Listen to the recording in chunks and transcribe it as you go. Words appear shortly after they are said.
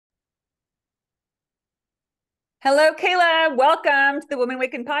Hello, Kayla. Welcome to the Women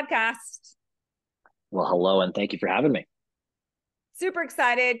Waken podcast. Well, hello, and thank you for having me. Super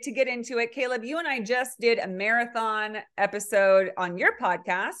excited to get into it. Caleb, you and I just did a marathon episode on your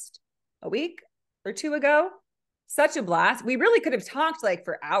podcast a week or two ago. Such a blast. We really could have talked like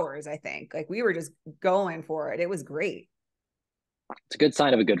for hours, I think. Like we were just going for it. It was great. It's a good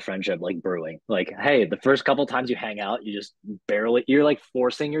sign of a good friendship, like brewing. Like, hey, the first couple times you hang out, you just barely, you're like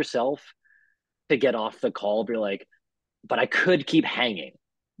forcing yourself to get off the call. But you're like, but I could keep hanging.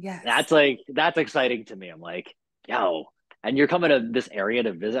 Yes. That's exciting to me. I'm like, yo, and you're coming to this area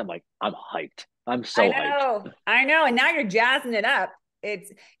to visit. I'm like, I'm hyped. I'm I so hyped. know. I know. And now you're jazzing it up. It's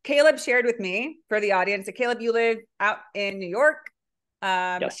Caleb shared with me for the audience that Caleb, you live out in New York.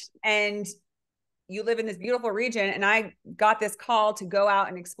 Yes. And you live in this beautiful region, and I got this call to go out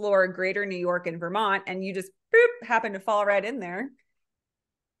and explore greater New York and Vermont, and you just boop, happened to fall right in there.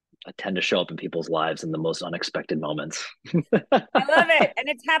 I tend to show up in people's lives in the most unexpected moments. I love it. And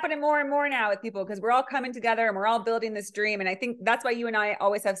it's happening more and more now with people because we're all coming together and we're all building this dream. And I think that's why you and I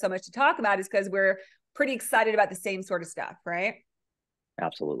always have so much to talk about, is because we're pretty excited about the same sort of stuff, right?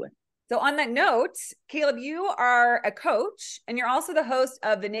 Absolutely. So, on that note, Caleb, you are a coach and you're also the host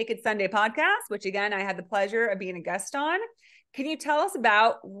of the Naked Sunday podcast, which again, I had the pleasure of being a guest on. Can you tell us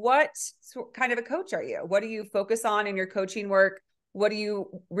about what kind of a coach are you? What do you focus on in your coaching work? What do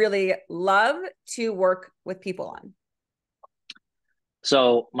you really love to work with people on?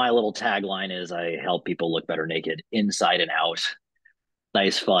 So my little tagline is I help people look better naked inside and out.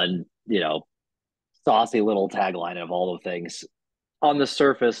 Nice, fun, saucy little tagline of all the things. On the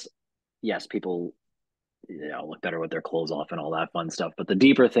surface, yes, people, look better with their clothes off and all that fun stuff. But the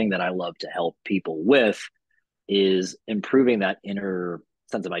deeper thing that I love to help people with is improving that inner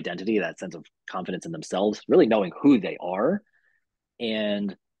sense of identity, that sense of confidence in themselves, really knowing who they are.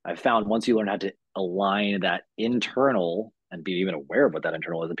 And I found once you learn how to align that internal and be even aware of what that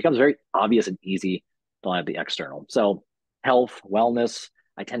internal is, it becomes very obvious and easy to line up the external. So health, wellness,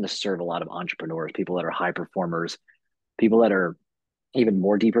 I tend to serve a lot of entrepreneurs, people that are high performers, people that are even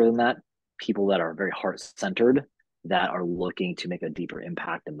more deeper than that, people that are very heart centered, that are looking to make a deeper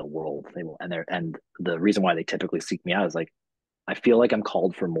impact in the world. They will, and the reason why they typically seek me out is like, I feel like I'm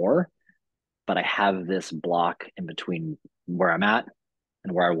called for more, but I have this block in between where I'm at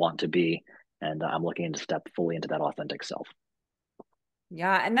and where I want to be. And I'm looking to step fully into that authentic self.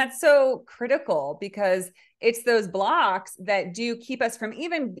 Yeah. And that's so critical because it's those blocks that do keep us from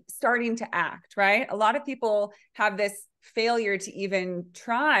even starting to act, right? A lot of people have this failure to even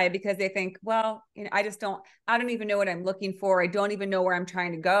try because they think, well, I don't even know what I'm looking for. I don't even know where I'm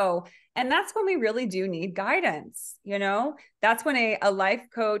trying to go. And that's when we really do need guidance. That's when a life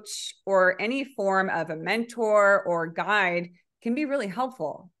coach or any form of a mentor or guide can be really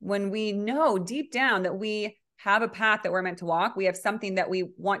helpful when we know deep down that we have a path that we're meant to walk. We have something that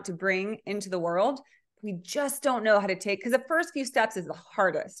we want to bring into the world. We just don't know how to take, because the first few steps is the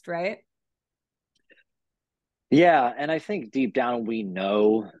hardest, right? Yeah. And I think deep down, we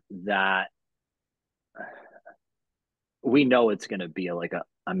know it's going to be like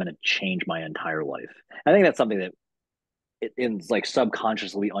I'm going to change my entire life. I think that's something that it's like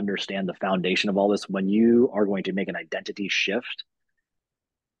subconsciously we understand the foundation of all this. When you are going to make an identity shift,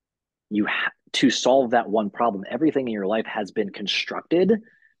 to solve that one problem, everything in your life has been constructed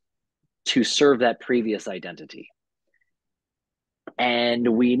to serve that previous identity. And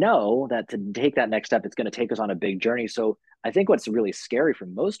we know that to take that next step, it's going to take us on a big journey. So I think what's really scary for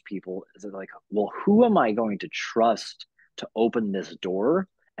most people is like, well, who am I going to trust to open this door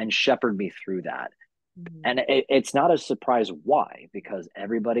and shepherd me through that? Mm-hmm. And it's not a surprise why, because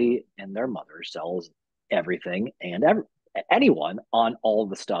everybody and their mother sells everything and anyone on all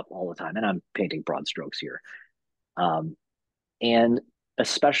the stuff all the time. And I'm painting broad strokes here. Um, and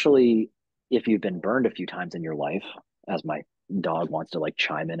especially if you've been burned a few times in your life, as my dog wants to like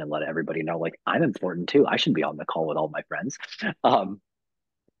chime in and let everybody know, like, I'm important too. I should be on the call with all my friends. Um,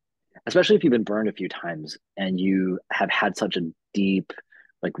 Especially if you've been burned a few times and you have had such a deep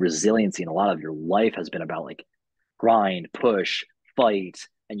like resiliency, and a lot of your life has been about like grind, push, fight,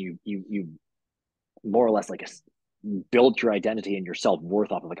 and you more or less like built your identity and your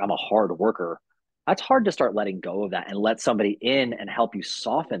self-worth off of like, I'm a hard worker. That's hard to start letting go of that and let somebody in and help you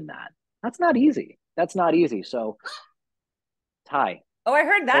soften that. That's not easy. That's not easy. So Ty, Oh, I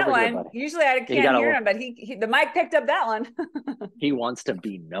heard that over here, one. buddy. Usually I You can't hear gotta him, but the mic picked up that one. he wants to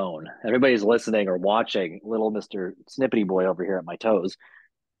be known. Everybody's listening or watching little Mr. Snippety Boy over here at my toes.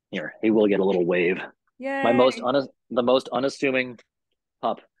 Here, he will get a little wave. My Yay. the most unassuming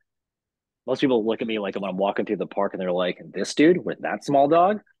pup. Most people look at me like when I'm walking through the park and they're like, "This dude with that small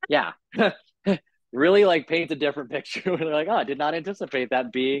dog?" Yeah. really like paints a different picture. They're like, oh, I did not anticipate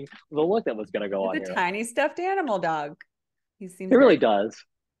that being the look that was going to go It's on a here. tiny stuffed animal dog. He It seems really very does.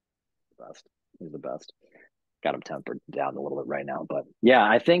 The best. He's the best. Got him tempered down a little bit right now, but yeah,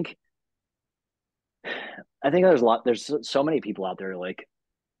 I think there's so many people out there like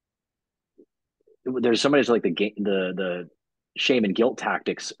there's so many like the shame and guilt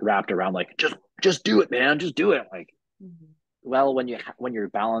tactics wrapped around like just do it, man, just do it. Like, mm-hmm. well, when you're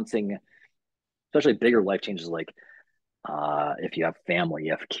balancing, especially bigger life changes, like if you have family,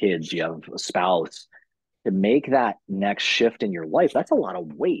 you have kids, you have a spouse, to make that next shift in your life, that's a lot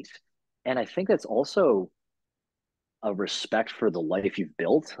of weight. And I think that's also a respect for the life you've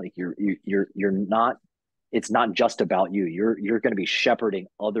built. Like you're not, it's not just about you. You're going to be shepherding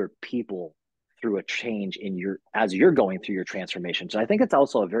other people through a change in your as you're going through your transformation. So I think it's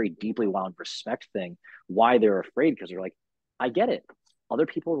also a very deeply wound respect thing why they're afraid, because they're like, I get it. Other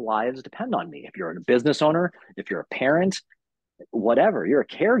people's lives depend on me. If you're a business owner, if you're a parent, whatever, you're a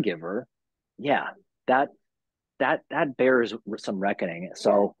caregiver, yeah, that that bears some reckoning.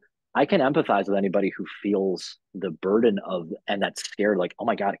 So I can empathize with anybody who feels the burden of and that's scared, like, oh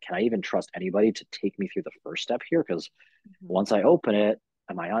my God, can I even trust anybody to take me through the first step here? Because Mm-hmm. once I open it,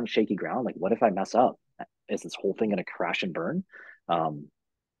 am I on shaky ground? Like, what if I mess up? Is this whole thing going to crash and burn? Um,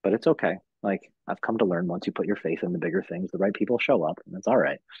 but it's okay. Like, I've come to learn, once you put your faith in the bigger things, the right people show up, and that's all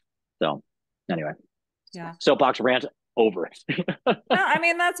right. So, anyway, Yeah. soapbox rant over. No, I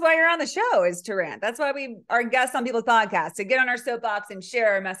mean, that's why you're on the show, is to rant. That's why we are guests on people's podcasts, to get on our soapbox and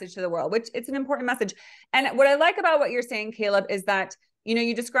share our message to the world, which it's an important message. And what I like about what you're saying, Caleb, is that,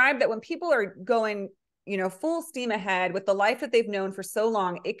 you describe that when people are going, full steam ahead with the life that they've known for so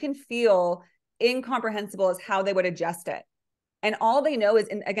long, it can feel incomprehensible as how they would adjust it. And all they know is,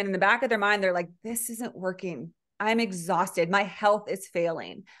 again, in the back of their mind, they're like, this isn't working. I'm exhausted. My health is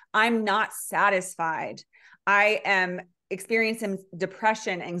failing. I'm not satisfied. I am experiencing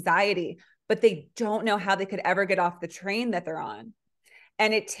depression, anxiety, but they don't know how they could ever get off the train that they're on.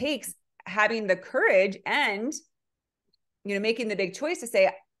 And it takes having the courage and, making the big choice to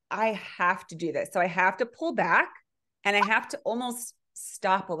say, I have to do this. So I have to pull back and I have to almost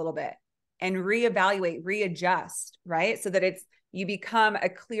stop a little bit and reevaluate, readjust, right? So that you become a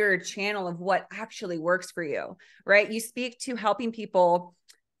clearer channel of what actually works for you, right? You speak to helping people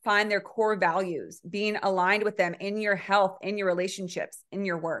find their core values, being aligned with them in your health, in your relationships, in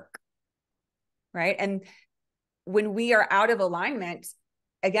your work, right? And when we are out of alignment,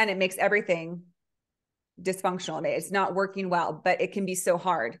 again, it makes everything dysfunctional. It's not working well, but it can be so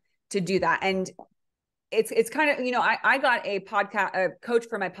hard to do that. And it's kind of, I got a coach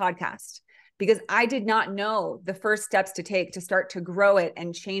for my podcast because I did not know the first steps to take to start to grow it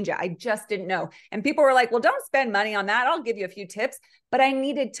and change it. I just didn't know. And people were like, well, don't spend money on that. I'll give you a few tips. But I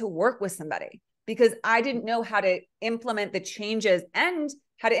needed to work with somebody because I didn't know how to implement the changes and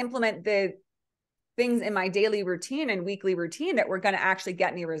how to implement the things in my daily routine and weekly routine that were going to actually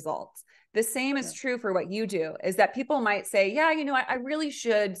get me results. The same is true for what you do, is that people might say, yeah, I really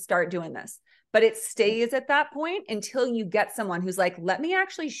should start doing this. But it stays at that point until you get someone who's like, let me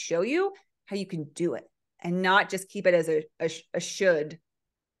actually show you how you can do it, and not just keep it as a should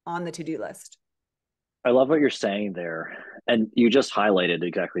on the to-do list. I love what you're saying there. And you just highlighted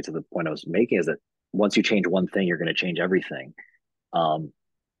exactly to the point I was making, is that once you change one thing, you're going to change everything. Um,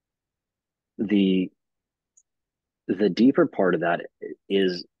 the the deeper part of that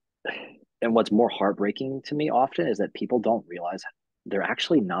is, and what's more heartbreaking to me often, is that people don't realize they're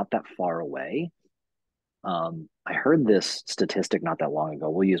actually not that far away. I heard this statistic not that long ago.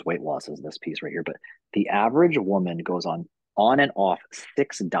 We'll use weight loss as this piece right here, but the average woman goes on and off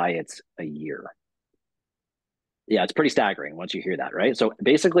 6 diets a year. Yeah, it's pretty staggering once you hear that, right? So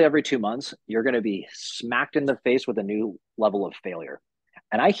basically, every 2 months, you're going to be smacked in the face with a new level of failure.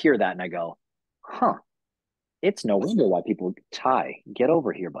 And I hear that and I go, huh, it's no wonder why people get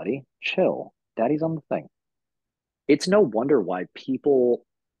over here, buddy. Chill. Daddy's on the thing. It's no wonder why people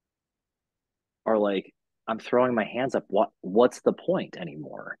are like, I'm throwing my hands up. What's the point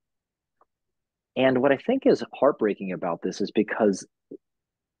anymore? And what I think is heartbreaking about this is because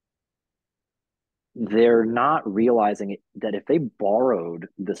they're not realizing that if they borrowed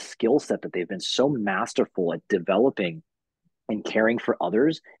the skill set that they've been so masterful at developing and caring for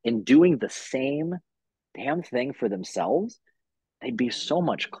others and doing the same damn thing for themselves, they'd be so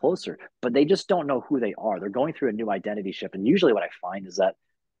much closer. But they just don't know who they are. They're going through a new identity shift. And usually what I find is that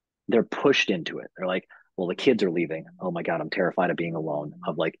they're pushed into it. They're like, well, the kids are leaving. Oh my God, I'm terrified of being alone,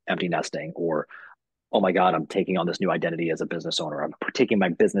 of like empty nesting, or oh my God, I'm taking on this new identity as a business owner. I'm taking my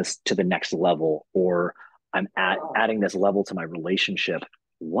business to the next level, or I'm adding this level to my relationship.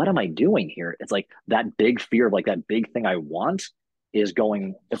 what am I doing here? It's like that big fear of like that big thing I want is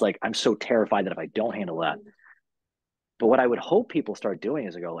going, it's like, I'm so terrified that if I don't handle that. But what I would hope people start doing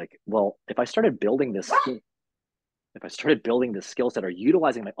is to go like, well, if I started building this skill set or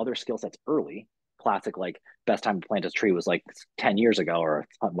utilizing my other skill sets early, classic, like best time to plant a tree was like 10 years ago or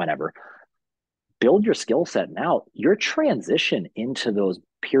whenever, build your skill set now. Your transition into those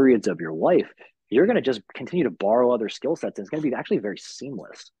periods of your life, you're going to just continue to borrow other skill sets. And it's going to be actually very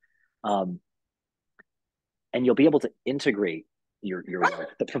seamless. Um, and you'll be able to integrate your work.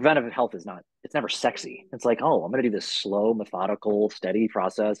 The preventative health is not, it's never sexy. It's like, oh, I'm going to do this slow, methodical, steady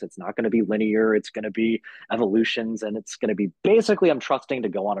process. It's not going to be linear. It's going to be evolutions. And it's going to be basically, I'm trusting to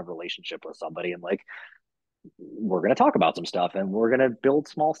go on a relationship with somebody and like, we're going to talk about some stuff and we're going to build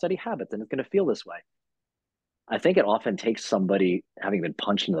small, steady habits. And it's going to feel this way. I think it often takes somebody having been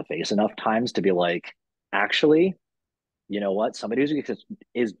punched in the face enough times to be like, actually, you know what? Somebody who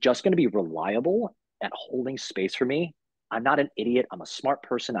is just going to be reliable at holding space for me. I'm not an idiot. I'm a smart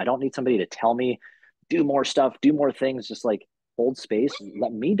person. I don't need somebody to tell me, do more stuff, do more things. Just like hold space.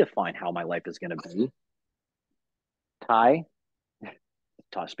 Let me define how my life is going to be. Ty,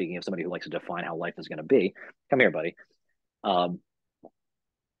 speaking of somebody who likes to define how life is going to be, come here, buddy. Um,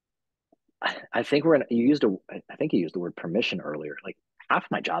 I think I think you used the word permission earlier. Like half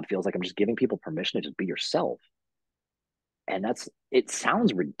my job feels like I'm just giving people permission to just be yourself. And it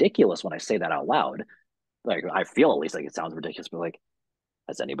sounds ridiculous when I say that out loud. Like I feel at least like it sounds ridiculous, but like,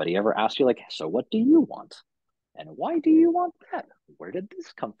 has anybody ever asked you like, so what do you want? And why do you want that? Where did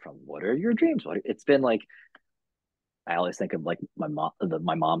this come from? What are your dreams? It's been like, I always think of like my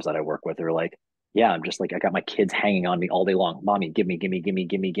moms that I work with are like, yeah, I'm just like, I got my kids hanging on me all day long. Mommy, give me, do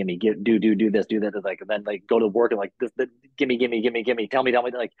this, do that. Like, and then like go to work and like, give me, tell me,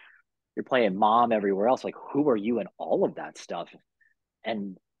 like you're playing mom everywhere else. Like, who are you in all of that stuff?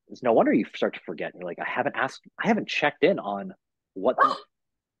 And it's no wonder you start to forget. You're like, I haven't checked in on what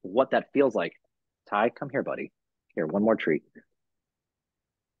what that feels like. Ty, come here, buddy. Here, one more treat.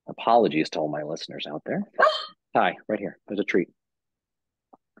 Apologies to all my listeners out there. Ty, right here. There's a treat.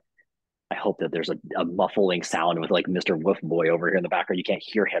 I hope that there's a muffling sound with like Mr. Woof Boy over here in the background. You can't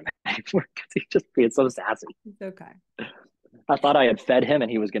hear him because he's just being so sassy. It's okay. I thought I had fed him and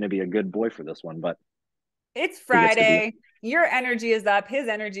he was going to be a good boy for this one, but it's Friday. Your energy is up. His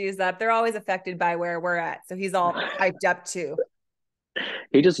energy is up. They're always affected by where we're at. So he's all hyped up too.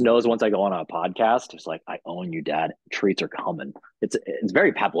 He just knows once I go on a podcast, it's like, I own you, Dad. Treats are coming. It's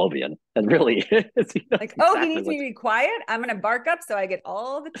very Pavlovian. And really is. Like, oh, exactly, he needs me to be quiet. I'm going to bark up so I get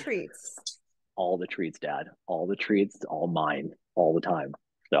all the treats. All the treats, Dad. All the treats, all mine, all the time.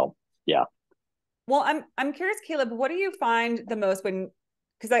 So, yeah. Well, I'm curious, Caleb, what do you find the most when,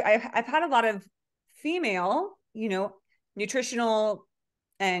 because I've had a lot of female, nutritional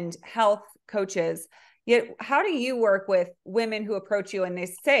and health coaches. Yet, how do you work with women who approach you and they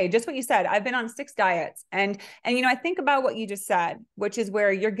say just what you said? I've been on 6 diets, and I think about what you just said, which is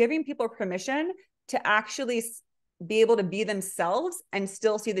where you're giving people permission to actually be able to be themselves and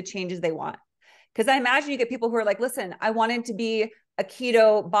still see the changes they want. Because I imagine you get people who are like, listen, I wanted to be a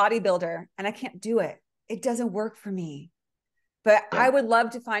keto bodybuilder and I can't do it. It doesn't work for me. But yeah. I would love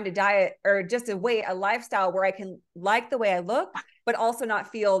to find a diet or just a lifestyle where I can like the way I look, but also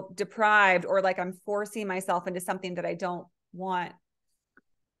not feel deprived or like I'm forcing myself into something that I don't want.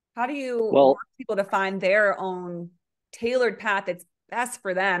 How do you want people to find their own tailored path that's best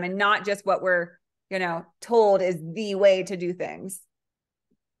for them and not just what we're, told is the way to do things?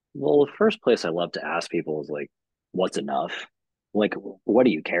 Well, the first place I love to ask people is like, what's enough? Like, what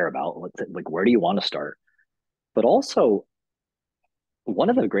do you care about? Like, where do you want to start? But also, one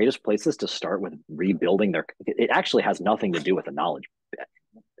of the greatest places to start with rebuilding it actually has nothing to do with the knowledge.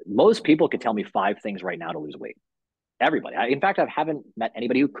 Most people could tell me 5 things right now to lose weight. Everybody. In fact, I haven't met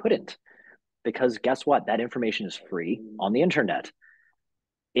anybody who couldn't, because guess what? That information is free on the internet.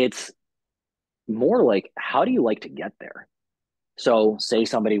 It's more like, how do you like to get there? So say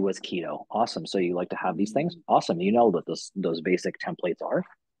somebody was keto. Awesome. So you like to have these things? Awesome. You know what those basic templates are.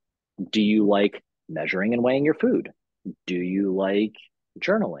 Do you like measuring and weighing your food? Do you like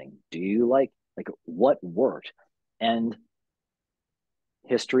journaling? Do you like what worked? And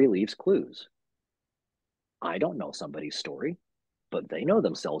history leaves clues. I don't know somebody's story, but they know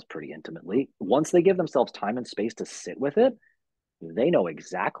themselves pretty intimately. Once they give themselves time and space to sit with it, they know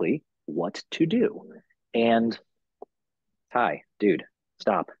exactly what to do. And Ty, dude,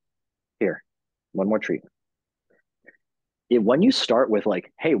 stop. Here, one more treat. When you start with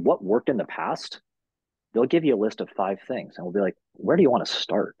like, hey, what worked in the past? They'll give you a list of 5 things and we'll be like, where do you want to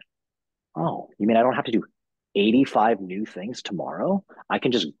start? Oh, you mean I don't have to do 85 new things tomorrow, I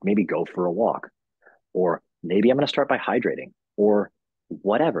can just maybe go for a walk, or maybe I'm going to start by hydrating, or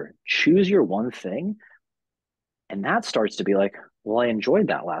whatever. Choose your one thing. And that starts to be like, well, I enjoyed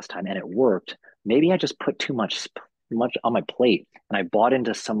that last time and it worked. Maybe I just put too much on my plate and I bought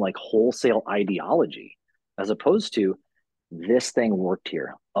into some like wholesale ideology as opposed to this thing worked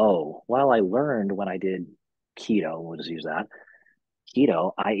here. Oh, well, I learned when I did keto, we'll just use that.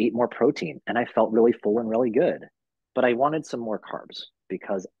 Keto, I ate more protein and I felt really full and really good. But I wanted some more carbs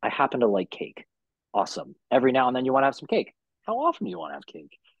because I happen to like cake. Awesome. Every now and then you want to have some cake. How often do you want to have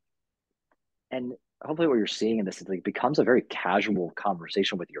cake? And hopefully what you're seeing in this is like becomes a very casual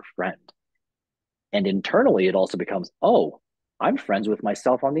conversation with your friend. And internally it also becomes, oh, I'm friends with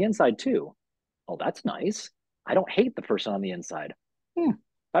myself on the inside too. Oh, that's nice. I don't hate the person on the inside. If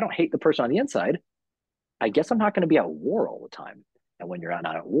I don't hate the person on the inside, I guess I'm not going to be at war all the time. And when you're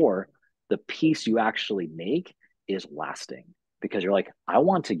not at war, the peace you actually make is lasting because you're like, I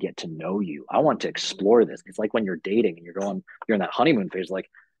want to get to know you. I want to explore this. It's like when you're dating and you're in that honeymoon phase, like,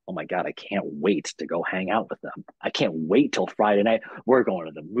 oh my God, I can't wait to go hang out with them. I can't wait till Friday night. We're going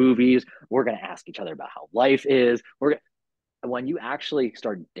to the movies. We're going to ask each other about how life is. When you actually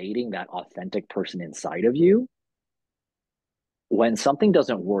start dating that authentic person inside of you, when something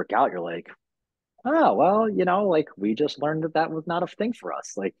doesn't work out, you're like, oh, well, like we just learned that that was not a thing for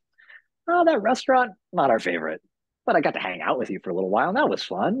us. Like, oh, that restaurant, not our favorite. But I got to hang out with you for a little while, and that was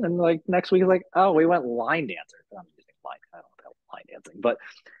fun. And like next week, like, oh, we went line dancing. I'm using line, I don't know line dancing, but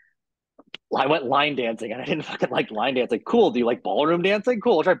I went line dancing and I didn't fucking like line dancing. Cool. Do you like ballroom dancing?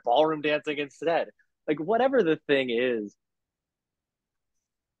 Cool. I'll try ballroom dancing instead. Like, whatever the thing is,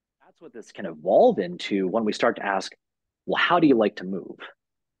 that's what this can evolve into when we start to ask, well, how do you like to move?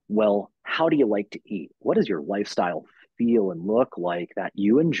 Well, how do you like to eat? What does your lifestyle feel and look like that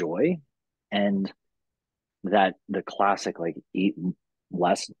you enjoy? And that the classic, like, eat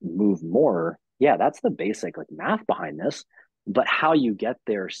less, move more. Yeah, that's the basic, like, math behind this. But how you get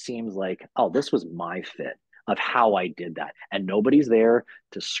there seems like, oh, this was my fit of how I did that. And nobody's there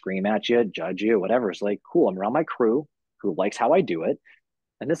to scream at you, judge you, whatever. It's like, cool, I'm around my crew who likes how I do it.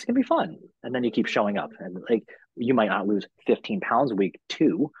 And this can be fun. And then you keep showing up. And like, you might not lose 15 pounds a week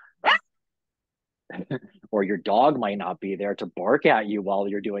too, or your dog might not be there to bark at you while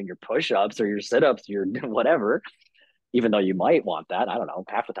you're doing your push-ups or your sit-ups, your whatever, even though you might want that. I don't know.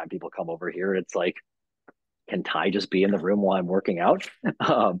 Half the time people come over here, it's like, can Ty just be in the room while I'm working out?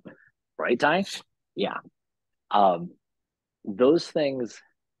 um, right, Ty? Yeah. Um, those things,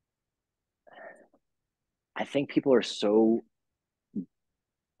 I think people are so,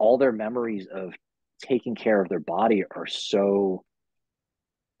 all their memories of taking care of their body are so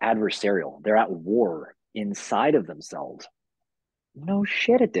adversarial. They're at war inside of themselves. No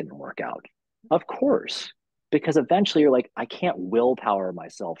shit, it didn't work out. Of course. Because eventually you're like, I can't willpower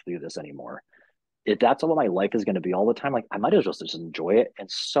myself through this anymore. If that's what my life is going to be all the time, like I might as well just enjoy it. And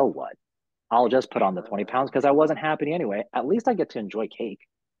so what? I'll just put on the 20 pounds because I wasn't happy anyway. At least I get to enjoy cake.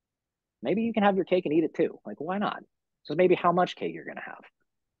 Maybe you can have your cake and eat it too. Like, why not? So maybe how much cake you're going to have.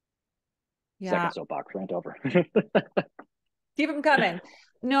 Yeah. Second soapbox rant over. Keep them coming.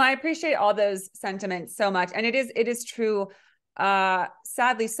 No, I appreciate all those sentiments so much. And it is true.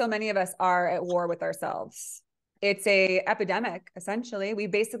 Sadly, so many of us are at war with ourselves. It's a epidemic, essentially. We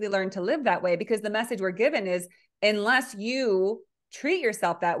basically learned to live that way because the message we're given is unless you treat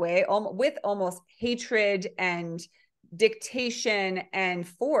yourself that way with almost hatred and dictation and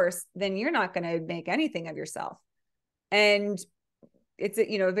force, then you're not going to make anything of yourself. And it's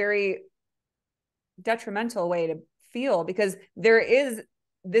a very detrimental way to feel because there is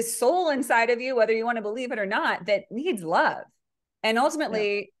this soul inside of you, whether you want to believe it or not, that needs love. And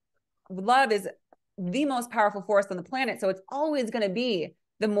ultimately, yeah, love is the most powerful force on the planet. So it's always going to be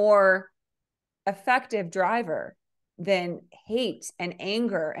the more effective driver than hate and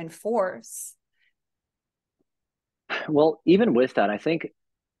anger and force. Well, even with that, I think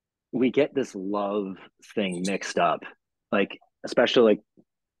we get this love thing mixed up. Like, especially like,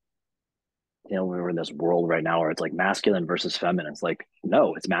 we're in this world right now where it's like masculine versus feminine. It's like,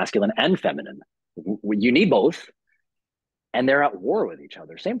 no, it's masculine and feminine. You need both. And they're at war with each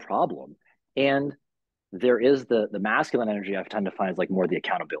other. Same problem. And there is the masculine energy I've tend to find is like more the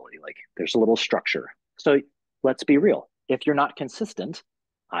accountability. Like there's a little structure. So let's be real. If you're not consistent,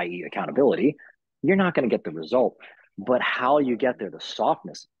 i.e., accountability, you're not going to get the result. But how you get there, the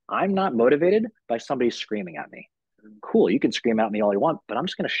softness. I'm not motivated by somebody screaming at me. Cool, you can scream at me all you want, but I'm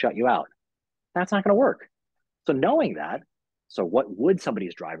just going to shut you out. That's not going to work. So knowing that, so what would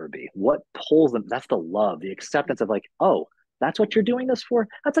somebody's driver be? What pulls them? That's the love, the acceptance of like, oh, that's what you're doing this for.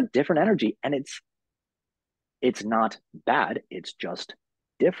 That's a different energy, and it's It's not bad. It's just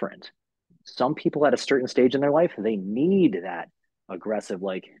different. Some people at a certain stage in their life, they need that aggressive,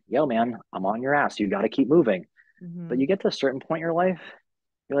 like, yo, man, I'm on your ass. You got to keep moving. But Mm-hmm. you get to a certain point in your life,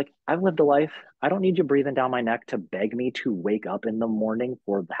 you're like, I've lived a life. I don't need you breathing down my neck to beg me to wake up in the morning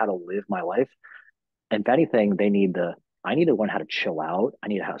for how to live my life. And if anything, I need to learn how to chill out. I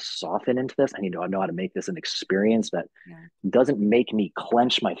need how to soften into this. I need to know how to make this an experience that Yeah. doesn't make me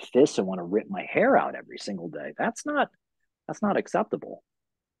clench my fists and want to rip my hair out every single day. That's not acceptable.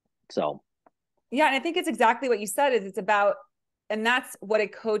 So Yeah, and I think it's exactly what you said is it's about, and that's what a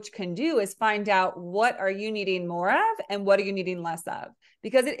coach can do is find out what are you needing more of and what are you needing less of,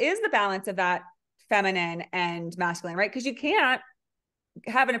 because it is the balance of that feminine and masculine, right? Because you can't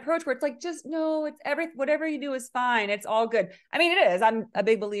have an approach where it's like, just no, it's everything, whatever you do is fine, it's all good. I mean, it is. I'm a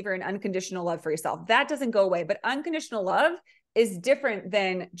big believer in unconditional love for yourself. That doesn't go away, but unconditional love is different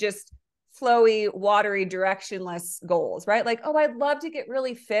than just flowy, watery, directionless goals, right? Like, oh, I'd love to get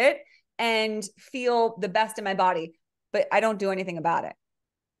really fit and feel the best in my body, but I don't do anything about it.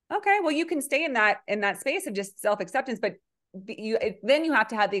 Okay, well, you can stay in that space of just self-acceptance, but then you have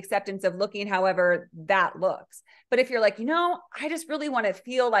to have the acceptance of looking however that looks. But if you're like, I just really want to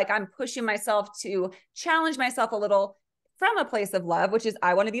feel like I'm pushing myself to challenge myself a little from a place of love, which is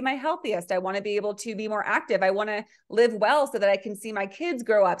I want to be my healthiest. I want to be able to be more active. I want to live well so that I can see my kids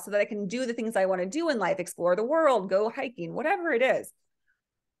grow up, so that I can do the things I want to do in life, explore the world, go hiking, whatever it is.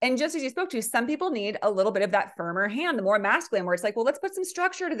 And just as you spoke to, some people need a little bit of that firmer hand, the more masculine, where it's like, well, let's put some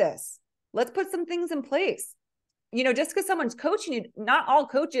structure to this. Let's put some things in place. Just because someone's coaching you, not all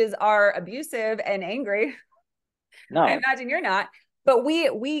coaches are abusive and angry. I no, imagine you're not, but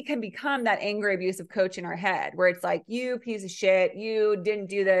we can become that angry, abusive coach in our head where it's like, you piece of shit, you didn't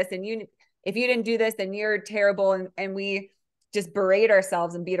do this. And if you didn't do this, then you're terrible. And we just berate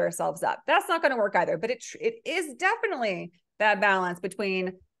ourselves and beat ourselves up. That's not going to work either. But it is definitely that balance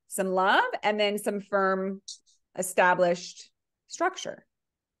between some love and then some firm, established structure.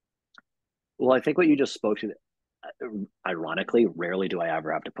 well, I think what you just spoke to, ironically, rarely do I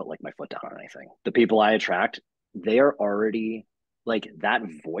ever have to put like my foot down on anything. The people I attract, they are already like that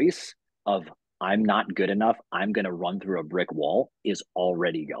voice of I'm not good enough. I'm going to run through a brick wall is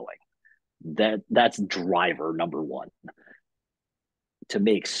already going. That's driver number one. To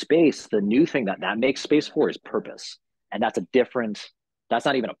make space, the new thing that makes space for is purpose. And that's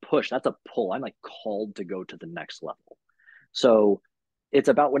not even a push, that's a pull. I'm like called to go to the next level. So it's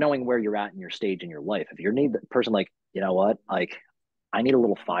about knowing where you're at in your stage in your life. If you're need the person like, you know what, like I need a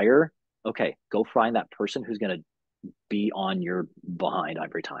little fire. Okay, go find that person who's going to be on your behind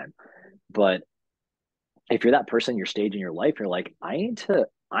every time. But if you're that person, your stage in your life, you're like,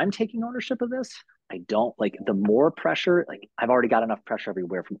 I'm taking ownership of this. I don't like the more pressure, like I've already got enough pressure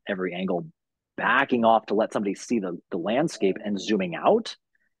everywhere from every angle. Backing off to let somebody see the landscape and zooming out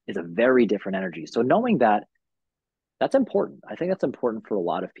is a very different energy. So knowing that, that's important. I think that's important for a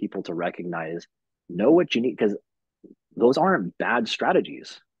lot of people to recognize, know what you need, because those aren't bad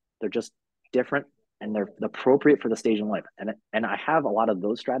strategies. They're just different and they're appropriate for the stage in life. And I have a lot of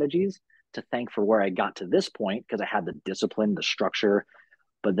those strategies to thank for where I got to this point because I had the discipline, the structure,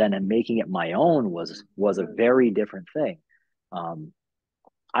 but then in making it my own was a very different thing. Um,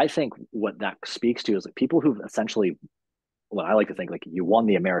 I think what that speaks to is like people who've essentially, what I like to think, like you won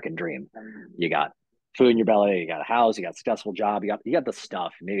the American dream. You got food in your belly, you got a house, you got a successful job, you got the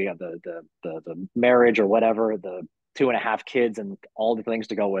stuff. Maybe you got the marriage or whatever, the 2.5 kids and all the things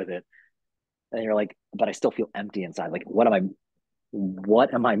to go with it. And you're like, but I still feel empty inside. Like, what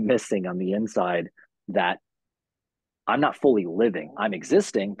am I missing on the inside that I'm not fully living? I'm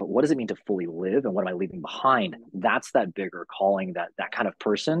existing, but what does it mean to fully live? And what am I leaving behind? That's that bigger calling, that kind of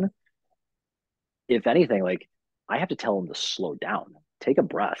person. If anything, like I have to tell them to slow down, take a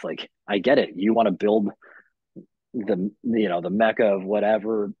breath. Like I get it. You want to build the mecca of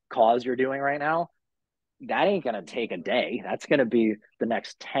whatever cause you're doing right now. That ain't gonna take a day. That's gonna be the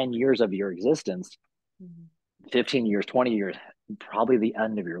next 10 years of your existence, Mm-hmm. 15 years, 20 years, probably the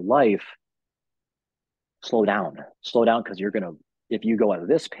end of your life. Slow down because you're gonna, if you go at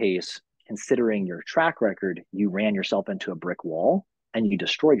this pace, considering your track record, you ran yourself into a brick wall and you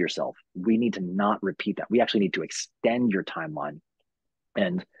destroyed yourself. We need to not repeat that. We actually need to extend your timeline.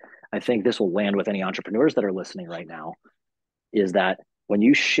 And I think this will land with any entrepreneurs that are listening right now, is that when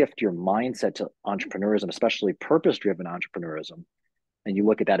you shift your mindset to entrepreneurism, especially purpose driven entrepreneurism, and you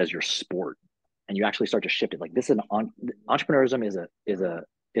look at that as your sport and you actually start to shift it, like this is entrepreneurism is a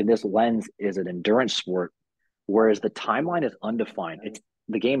in this lens is an endurance sport, whereas the timeline is undefined. It's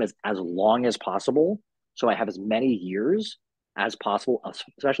the game is as long as possible. So I have as many years as possible,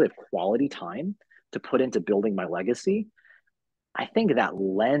 especially of quality time, to put into building my legacy, I think that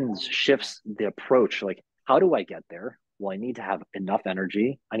lens shifts the approach. Like, how do I get there? Well, I need to have enough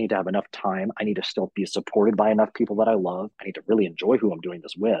energy. I need to have enough time. I need to still be supported by enough people that I love. I need to really enjoy who I'm doing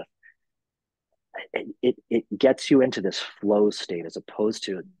this with. It gets you into this flow state as opposed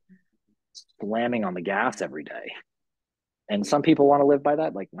to slamming on the gas every day. And some people want to live by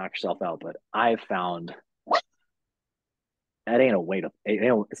that, like knock yourself out. But I've found that ain't a way to,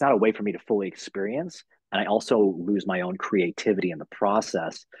 it's not a way for me to fully experience. And I also lose my own creativity in the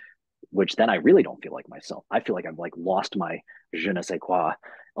process, which then I really don't feel like myself. I feel like I've like lost my je ne sais quoi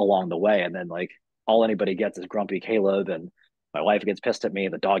along the way. And then like all anybody gets is grumpy Caleb, and my wife gets pissed at me,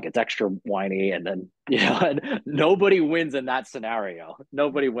 the dog gets extra whiny, and then, and nobody wins in that scenario.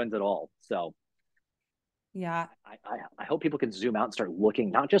 Nobody wins at all. So Yeah. I hope people can zoom out and start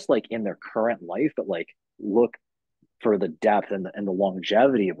looking, not just like in their current life, but like look for the depth and the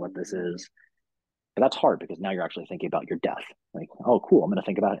longevity of what this is. But that's hard because now you're actually thinking about your death. Like, oh, cool, I'm going to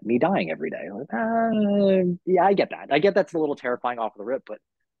think about me dying every day. Like, yeah, I get that. I get that's a little terrifying off the rip, but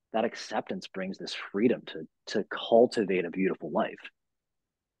that acceptance brings this freedom to cultivate a beautiful life.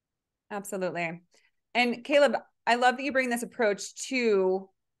 Absolutely. And Caleb, I love that you bring this approach to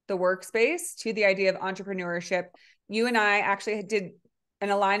the workspace, to the idea of entrepreneurship. You and I actually did an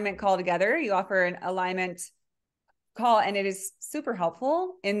alignment call together. You offer an alignment call, and it is super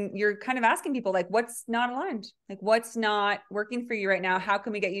helpful. And you're kind of asking people like, what's not aligned? Like, what's not working for you right now? How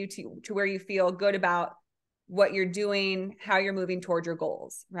can we get you to where you feel good about what you're doing, how you're moving towards your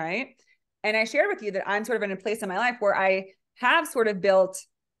goals, right? And I shared with you that I'm sort of in a place in my life where I have sort of built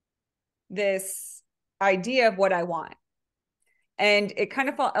this idea of what I want. And it kind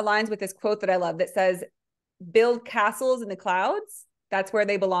of aligns with this quote that I love that says, build castles in the clouds. That's where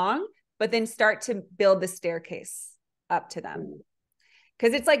they belong. But then start to build the staircase up to them.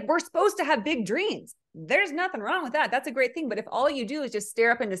 Because it's like, we're supposed to have big dreams. There's nothing wrong with that. That's a great thing. But if all you do is just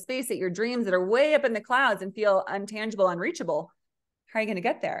stare up into space at your dreams that are way up in the clouds and feel untangible, unreachable, how are you going to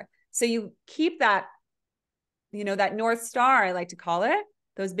get there? So you keep that, that North Star, I like to call it,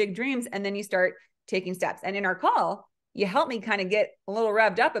 those big dreams. And then you start taking steps. And in our call, you help me kind of get a little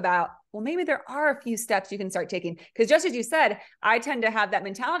revved up about, well, maybe there are a few steps you can start taking. Because just as you said, I tend to have that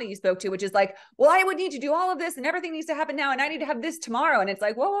mentality you spoke to, which is like, well, I would need to do all of this and everything needs to happen now. And I need to have this tomorrow. And it's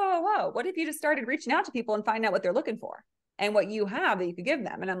like, whoa, whoa, whoa, whoa. What if you just started reaching out to people and find out what they're looking for and what you have that you could give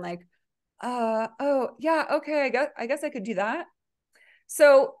them? And I'm like, oh yeah, okay. I guess I could do that.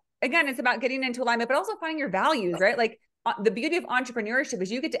 So again, it's about getting into alignment, but also finding your values, right? Like the beauty of entrepreneurship is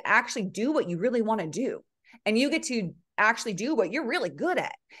you get to actually do what you really want to do. And you get to actually do what you're really good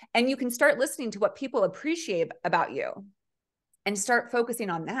at. And you can start listening to what people appreciate about you and start focusing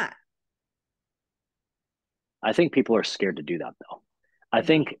on that. I think people are scared to do that, though. I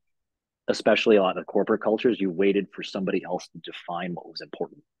think, especially a lot of corporate cultures, you waited for somebody else to define what was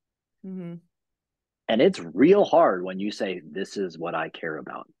important. Mm-hmm. And it's real hard when you say, this is what I care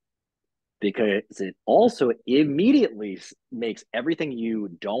about, because it also immediately makes everything you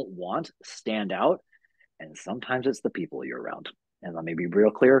don't want stand out. And sometimes it's the people you're around. And let me be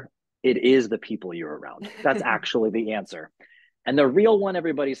real clear, it is the people you're around. That's actually the answer. And the real one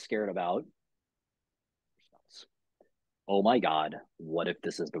everybody's scared about, oh my God, what if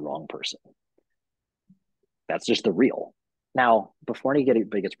this is the wrong person? That's just the real. Now, before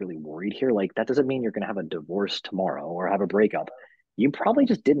anybody gets really worried here, like that doesn't mean you're going to have a divorce tomorrow or have a breakup. You probably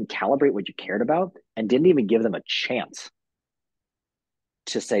just didn't calibrate what you cared about and didn't even give them a chance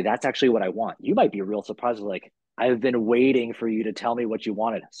to say, that's actually what I want. You might be real surprised, like, I've been waiting for you to tell me what you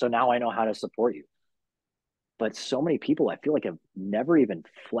wanted. So now I know how to support you. But so many people, I feel like, have never even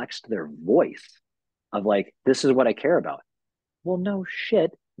flexed their voice of like, this is what I care about. Well, no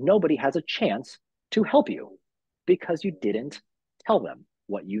shit. Nobody has a chance to help you because you didn't tell them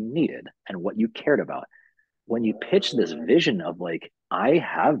what you needed and what you cared about. When you pitch this vision of like, I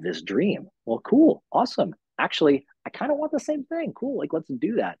have this dream. Well, cool, awesome. Actually, I kind of want the same thing. Cool, like let's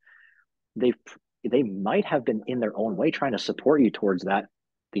do that. They they might have been in their own way trying to support you towards that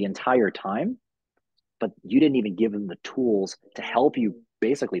the entire time, but you didn't even give them the tools to help you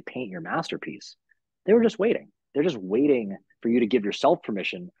basically paint your masterpiece. They were just waiting. They're just waiting for you to give yourself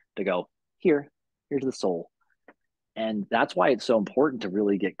permission to go, here's the soul. And that's why it's so important to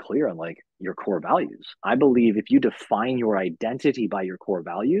really get clear on like your core values. I believe if you define your identity by your core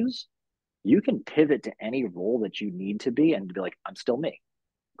values, you can pivot to any role that you need to be and be like, I'm still me.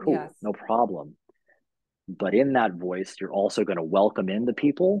 Cool, Yes. no problem. But in that voice, you're also going to welcome in the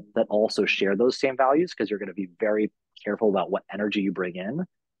people that also share those same values because you're going to be very careful about what energy you bring in.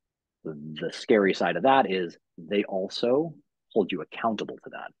 The scary side of that is they also hold you accountable to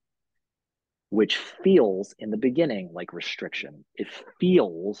that. which feels in the beginning like restriction. It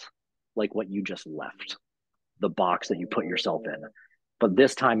feels like what you just left, the box that you put yourself in. But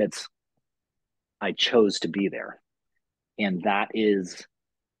this time it's, I chose to be there. And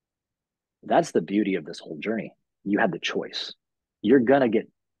that's the beauty of this whole journey. You had the choice. You're going to get,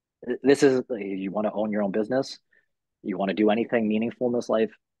 this is, you want to own your own business, you want to do anything meaningful in this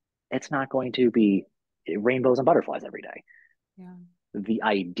life, it's not going to be rainbows and butterflies every day. Yeah. The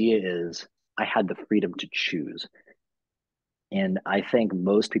idea is I had the freedom to choose. And I think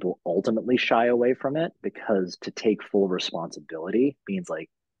most people ultimately shy away from it because to take full responsibility means like,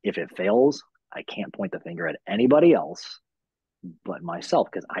 if it fails, I can't point the finger at anybody else but myself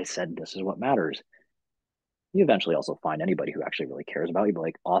because I said this is what matters. You eventually also find anybody who actually really cares about you, be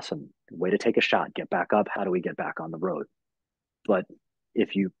like, awesome, way to take a shot, get back up. How do we get back on the road? But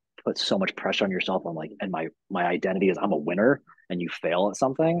if you put so much pressure on yourself, I'm like, and my identity is I'm a winner, and you fail at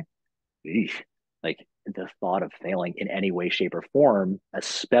something, eesh, like the thought of failing in any way, shape, or form,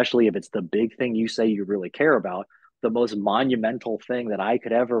 especially if it's the big thing you say you really care about, the most monumental thing that I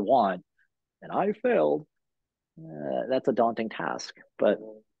could ever want, and I failed, that's a daunting task. But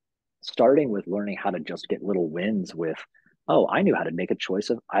starting with learning how to just get little wins with, oh, I knew how to make a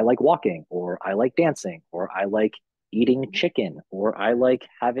choice of I like walking, or I like dancing, or I like eating chicken, or I like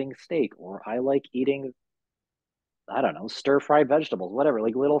having steak, or I like eating, I don't know, stir fried vegetables, whatever,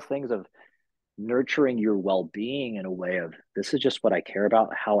 like little things of nurturing your well being in a way of this is just what I care about,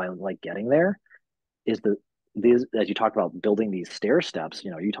 how I like getting there is these, as you talk about building these stair steps,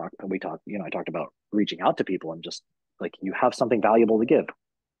 I talked about reaching out to people and just like you have something valuable to give.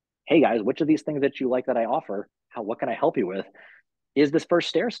 Hey guys, which of these things that you like that I offer, what can I help you with? Is this first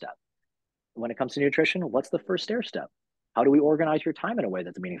stair step. When it comes to nutrition, what's the first stair step? How do we organize your time in a way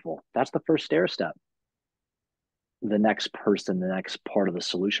that's meaningful? That's the first stair step. The next person, the next part of the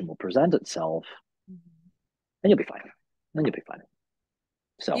solution will present itself, and you'll be fine. Then you'll be fine.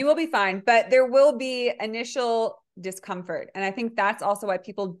 So You will be fine, but there will be initial discomfort. And I think that's also why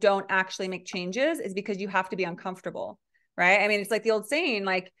people don't actually make changes, is because you have to be uncomfortable, right? I mean, it's like the old saying,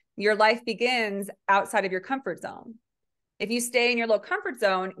 like your life begins outside of your comfort zone. If you stay in your low comfort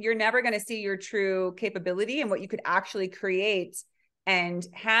zone, you're never going to see your true capability and what you could actually create and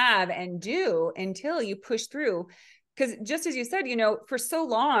have and do until you push through. Because just as you said, for so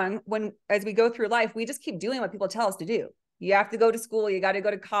long, as we go through life, we just keep doing what people tell us to do. You have to go to school. You got to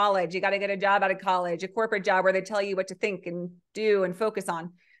go to college. You got to get a job out of college, a corporate job where they tell you what to think and do and focus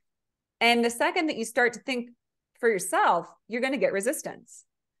on. And the second that you start to think for yourself, you're going to get resistance.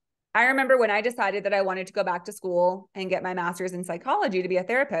 I remember when I decided that I wanted to go back to school and get my master's in psychology to be a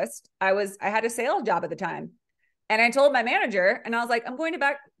therapist, I had a sales job at the time. And I told my manager, and I was like, I'm going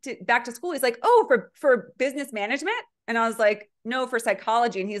back to school. He's like, oh, for business management. And I was like, no, for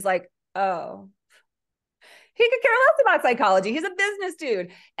psychology. And he's like, oh, he could care less about psychology. He's a business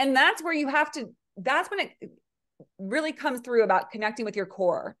dude. And that's when it really comes through about connecting with your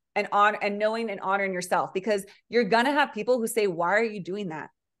core and knowing and honoring yourself, because you're going to have people who say, why are you doing that?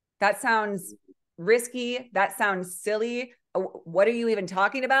 That sounds risky. That sounds silly. What are you even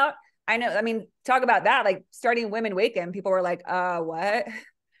talking about? I know. I mean, talk about that. Like starting Women Waken, people were like, what?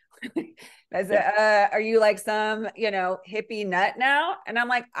 Are you like some, hippie nut now? And I'm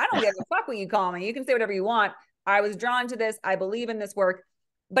like, I don't give a fuck what you call me. You can say whatever you want. I was drawn to this. I believe in this work,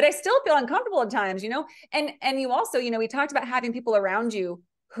 but I still feel uncomfortable at times, and you also, we talked about having people around you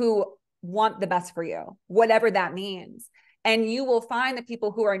who want the best for you, whatever that means. And you will find the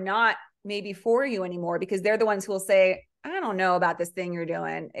people who are not maybe for you anymore, because they're the ones who will say, I don't know about this thing you're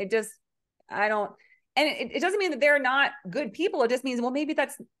doing. I don't, and it doesn't mean that they're not good people. It just means, well, maybe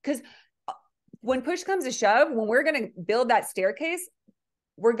that's because when push comes to shove, when we're going to build that staircase,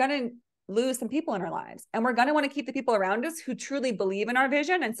 we're going to lose some people in our lives. And we're going to want to keep the people around us who truly believe in our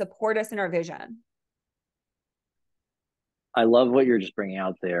vision and support us in our vision. I love what you're just bringing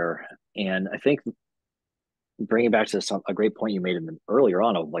out there. And I think bringing back to a great point you made earlier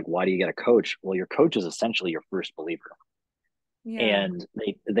on of like, why do you get a coach? Well, your coach is essentially your first believer. Yeah. And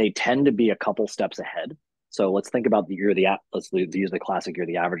they tend to be a couple steps ahead. So let's think about let's use the classic, you're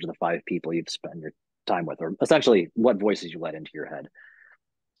the average of the 5 people you've spent your time with, or essentially what voices you let into your head.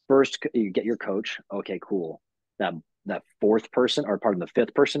 First, you get your coach. Okay, cool. That fourth person, or pardon, the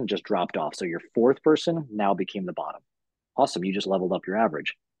fifth person just dropped off. So your fourth person now became the bottom. Awesome. You just leveled up your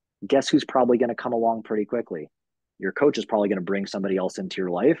average. Guess who's probably going to come along pretty quickly? Your coach is probably going to bring somebody else into your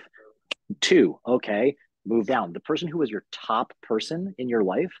life. 2, okay, move down. The person who was your top person in your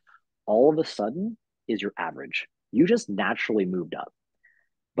life, all of a sudden is your average. You just naturally moved up.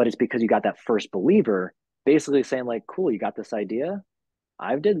 But it's because you got that first believer basically saying like, cool, you got this idea.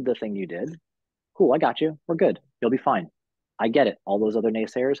 I did the thing you did. Cool, I got you. We're good. You'll be fine. I get it. All those other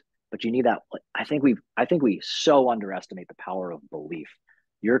naysayers, but you need that. I think we so underestimate the power of belief.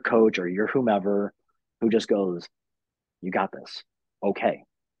 Your coach or your whomever who just goes, "You got this. Okay.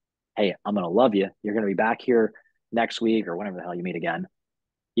 Hey, I'm gonna love you. You're gonna be back here next week or whenever the hell you meet again.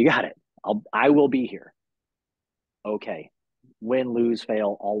 You got it. I will be here. Okay. Win, lose,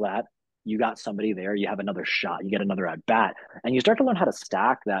 fail, all that. You got somebody there. You have another shot. You get another at bat, and you start to learn how to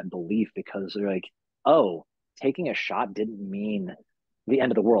stack that belief because they're like, oh, taking a shot didn't mean the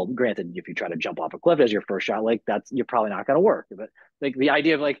end of the world. Granted, if you try to jump off a cliff as your first shot, like that's you're probably not going to work. But like the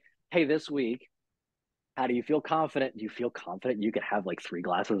idea of like, hey, this week, how do you feel confident? Do you feel confident you could have like 3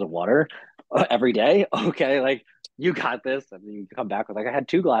 glasses of water every day? Okay, like you got this. And you come back with like I had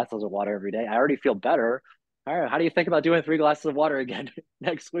 2 glasses of water every day. I already feel better. All right, how do you think about doing 3 glasses of water again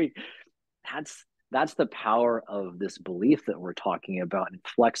next week? That's the power of this belief that we're talking about and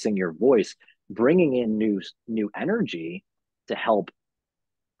flexing your voice, bringing in new energy to help.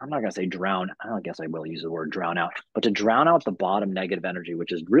 I'm not going to say drown. I don't guess I will use the word drown out, but to drown out the bottom negative energy,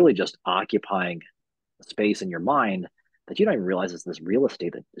 which is really just occupying space in your mind that you don't even realize is this real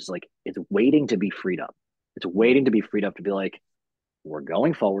estate that is like it's waiting to be freed up. It's waiting to be freed up to be like, we're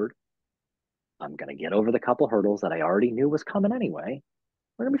going forward. I'm gonna get over the couple hurdles that I already knew was coming anyway.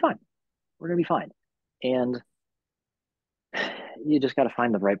 We're gonna be fine. We're gonna be fine. And you just got to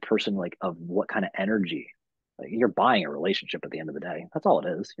find the right person, like of what kind of energy. Like you're buying a relationship at the end of the day. That's all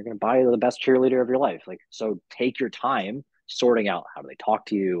it is. You're gonna buy the best cheerleader of your life. Like so, take your time sorting out how do they talk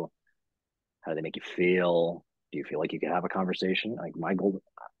to you, how do they make you feel? Do you feel like you can have a conversation? Like my goal,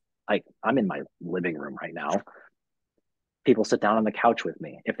 I'm in my living room right now. People sit down on the couch with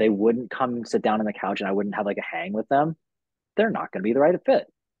me. If they wouldn't come sit down on the couch and I wouldn't have like a hang with them, they're not going to be the right fit.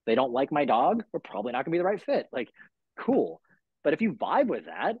 They don't like my dog, we're probably not going to be the right fit. Like, cool. But if you vibe with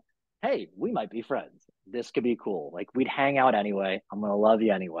that, hey, we might be friends. This could be cool. Like, we'd hang out anyway. I'm going to love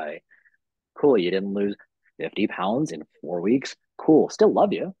you anyway. Cool. You didn't lose 50 pounds in 4 weeks. Cool. Still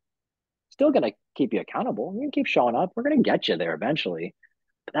love you. Still going to keep you accountable. You can keep showing up. We're going to get you there eventually.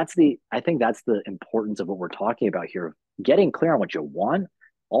 But I think that's the importance of what we're talking about here. Getting clear on what you want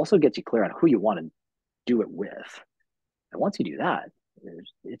also gets you clear on who you want to do it with. And once you do that,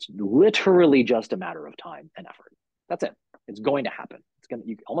 it's literally just a matter of time and effort. That's it. It's going to happen. It's going to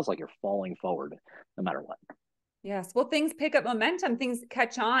you almost like you're falling forward no matter what. Yes. Well, things pick up momentum, things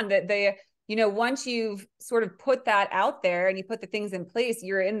catch on that they, once you've sort of put that out there and you put the things in place,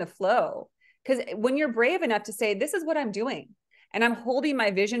 you're in the flow. Because when you're brave enough to say, this is what I'm doing, and I'm holding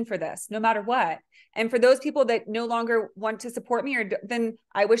my vision for this, no matter what. And for those people that no longer want to support me, then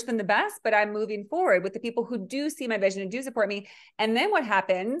I wish them the best, but I'm moving forward with the people who do see my vision and do support me. And then what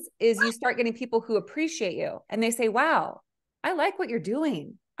happens is you start getting people who appreciate you and they say, wow, I like what you're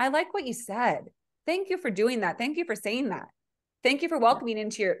doing. I like what you said. Thank you for doing that. Thank you for saying that. Thank you for welcoming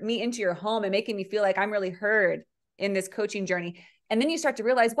me into your home and making me feel like I'm really heard in this coaching journey. And then you start to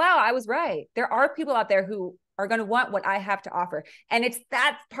realize, wow, I was right. There are people out there who are going to want what I have to offer. And it's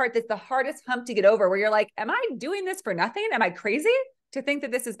that part that's the hardest hump to get over, where you're like, am I doing this for nothing? Am I crazy to think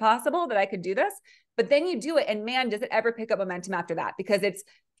that this is possible, that I could do this? But then you do it. And man, does it ever pick up momentum after that? Because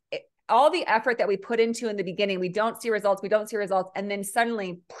all the effort that we put into in the beginning, we don't see results. And then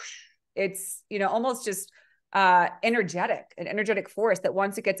suddenly it's, almost just an energetic force that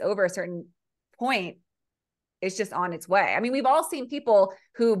once it gets over a certain point, it's just on its way. I mean, we've all seen people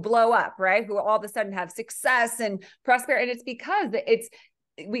who blow up, right? Who all of a sudden have success and prosperity. And it's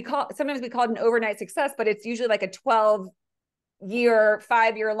because sometimes we call it an overnight success, but it's usually like a 12-year,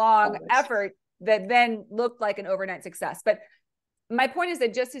 5-year long effort that then looked like an overnight success. But my point is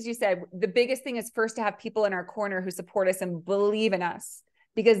that just as you said, the biggest thing is first to have people in our corner who support us and believe in us,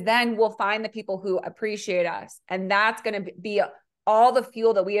 because then we'll find the people who appreciate us. And that's going to be all the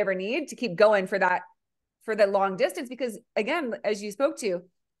fuel that we ever need to keep going for the long distance. Because again, as you spoke to,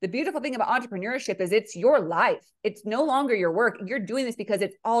 the beautiful thing about entrepreneurship is it's your life. It's no longer your work. You're doing this because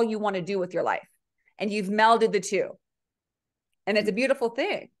it's all you want to do with your life. And you've melded the two. And it's a beautiful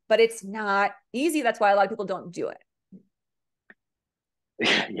thing, but it's not easy. That's why a lot of people don't do it.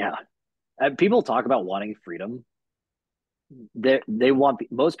 Yeah. People talk about wanting freedom.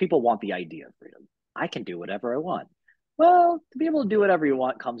 Most people want the idea of freedom. I can do whatever I want. Well, to be able to do whatever you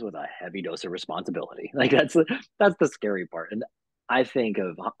want comes with a heavy dose of responsibility. Like that's the scary part. And I think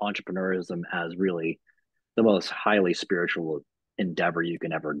of entrepreneurism as really the most highly spiritual endeavor you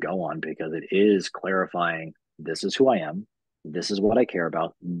can ever go on, because it is clarifying, this is who I am, this is what I care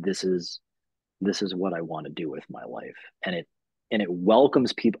about, this is what I want to do with my life. And it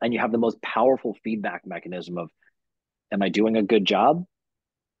welcomes people, and you have the most powerful feedback mechanism of, am I doing a good job?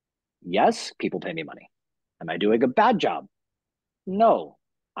 Yes, people pay me money. Am I doing a bad job? No,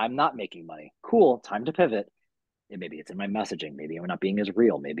 I'm not making money. Cool, time to pivot. And maybe it's in my messaging. Maybe I'm not being as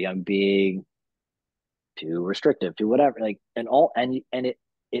real. Maybe I'm being too restrictive, to whatever. Like, and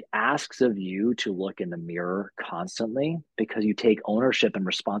it asks of you to look in the mirror constantly, because you take ownership and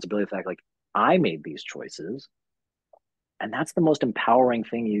responsibility for the fact, like, I made these choices. And that's the most empowering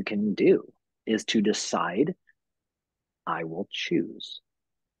thing you can do, is to decide, I will choose.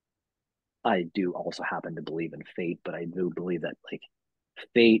 I do also happen to believe in fate, but I do believe that, like,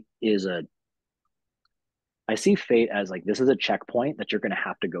 fate is a I see fate as, like, this is a checkpoint that you're going to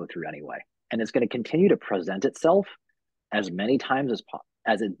have to go through anyway. And it's going to continue to present itself as many times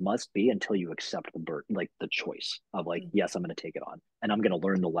as it must be, until you accept the like the choice of, like, yes, I'm going to take it on, and I'm going to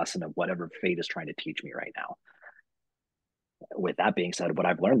learn the lesson of whatever fate is trying to teach me right now. With that being said, what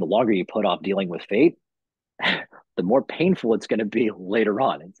I've learned, the longer you put off dealing with fate, the more painful it's going to be later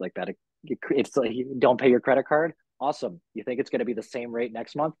on. It's like that. It's like, you don't pay your credit card. Awesome. You think it's going to be the same rate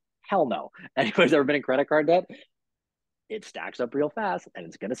next month? Hell no. Anybody's ever been in credit card debt? It stacks up real fast and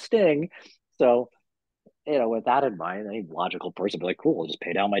it's going to sting. So, with that in mind, any logical person would be like, cool, I'll just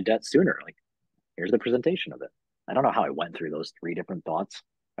pay down my debt sooner. Like, here's the presentation of it. I don't know how I went through those three different thoughts.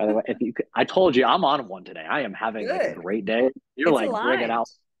 By the way, if you could, I told you I'm on one today. I am having like a Good. great day. You're It's like, bring it aligned. out.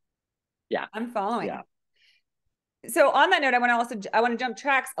 Yeah. I'm following. Yeah. So on that note, I want to jump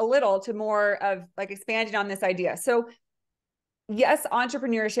tracks a little to more of like expanding on this idea. So yes,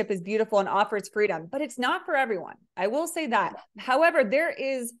 entrepreneurship is beautiful and offers freedom, but it's not for everyone. I will say that. However, there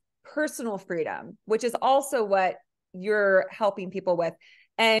is personal freedom, which is also what you're helping people with.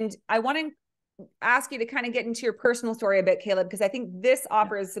 And I want to ask you to kind of get into your personal story a bit, Caleb, because I think this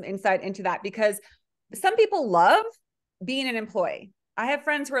offers some insight into that, because some people love being an employee. I have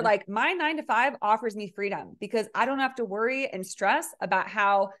friends who are like, my 9 to 5 offers me freedom because I don't have to worry and stress about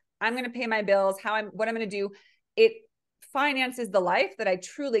how I'm going to pay my bills, what I'm going to do. It finances the life that I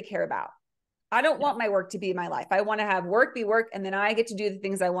truly care about. I don't want my work to be my life. I want to have work be work, and then I get to do the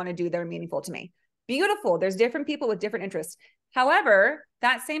things I want to do that are meaningful to me. Beautiful. There's different people with different interests. However,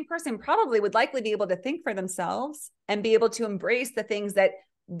 that same person probably would likely be able to think for themselves and be able to embrace the things that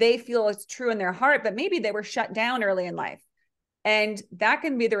they feel is true in their heart, but maybe they were shut down early in life. And that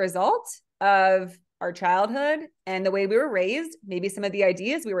can be the result of our childhood and the way we were raised, maybe some of the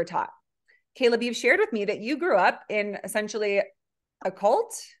ideas we were taught. Caleb, you've shared with me that you grew up in essentially a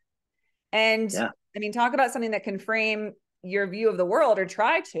cult. And Yeah. I mean, talk about something that can frame your view of the world, or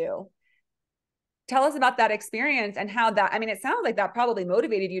try to. Tell us about that experience and how that, I mean, it sounds like that probably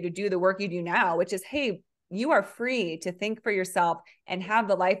motivated you to do the work you do now, which is, hey, you are free to think for yourself and have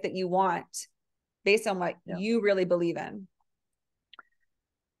the life that you want based on what you really believe in.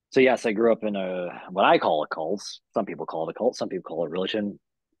 So yes, I grew up in what I call a cult. Some people call it a cult. Some people call it religion.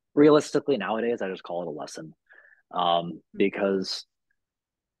 Realistically, nowadays, I just call it a lesson, because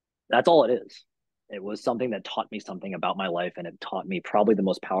that's all it is. It was something that taught me something about my life, and it taught me probably the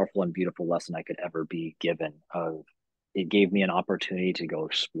most powerful and beautiful lesson I could ever be given. It gave me an opportunity to go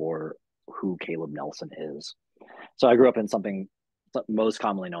explore who Caleb Nelson is. So I grew up in something most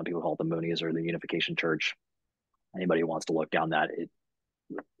commonly known, people call it the Moonies or the Unification Church. Anybody who wants to look down that,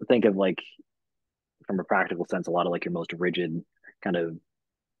 think of, like, from a practical sense, a lot of like your most rigid kind of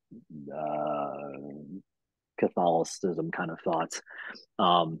uh, Catholicism kind of thoughts.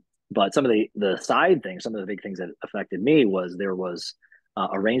 But some of the side things, some of the big things that affected me was there was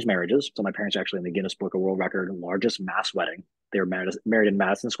arranged marriages. So my parents are actually in the Guinness Book of World Record largest mass wedding. They were married in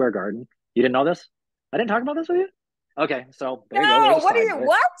Madison Square Garden. You didn't know this? I didn't talk about this with you. Okay, so there you go. No, There's a what are side you? bit.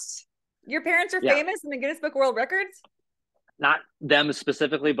 What? Your parents are Yeah, famous in the Guinness Book of World Records? not them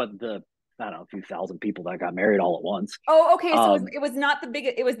specifically, but the I don't know, a few thousand people that got married all at once. Oh, okay. So it was not the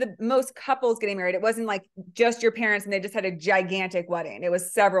biggest, it was the most couples getting married. It wasn't like just your parents and they just had a gigantic wedding. It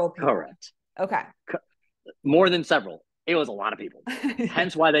was several people. Correct. Okay. More than several. It was a lot of people.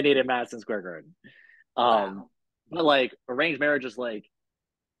 Hence why they needed Madison Square Garden. Wow. But like arranged marriage is like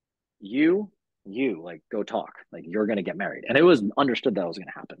you, like go talk. Like you're gonna get married. And it was understood that was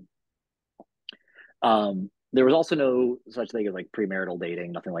gonna happen. There was also no such thing as like premarital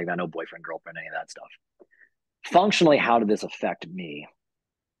dating, nothing like that, no boyfriend, girlfriend, any of that stuff. Functionally, how did this affect me?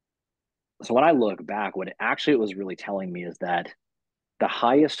 So when I look back, what it was really telling me is that the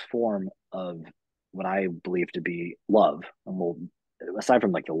highest form of what I believe to be love, and we'll, aside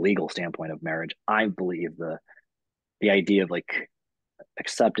from like the legal standpoint of marriage, I believe the idea of like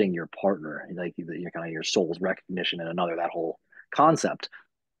accepting your partner, like your kind of your soul's recognition in another, that whole concept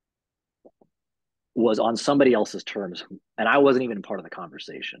was on somebody else's terms, and I wasn't even part of the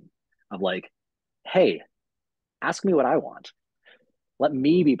conversation of like, hey, ask me what I want. Let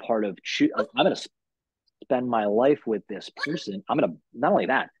me be part of. I'm going to spend my life with this person. I'm going to not only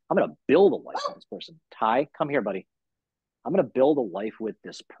that, I'm going to build a life with this person. Ty, come here, buddy. I'm going to build a life with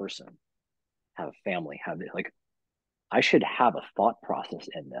this person. Have a family. Have like I should have a thought process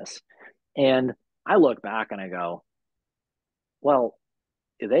in this. And I look back and I go, well,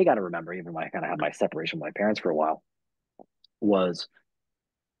 they got to remember, even when I kind of had my separation with my parents for a while, was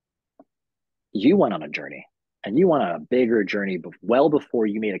you went on a journey and you went on a bigger journey well before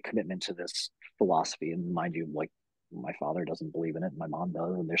you made a commitment to this philosophy. And mind you, like my father doesn't believe in it, my mom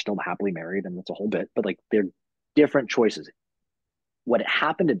does, and they're still happily married, and it's a whole bit. But like they're different choices. What it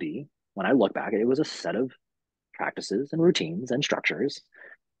happened to be, when I look back, it was a set of practices and routines and structures,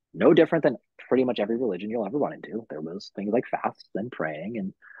 no different than pretty much every religion you'll ever run into. There was things like fasts and praying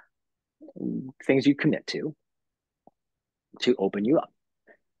and things you commit to open you up.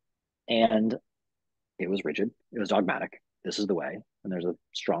 And it was rigid, it was dogmatic. This is the way, and there's a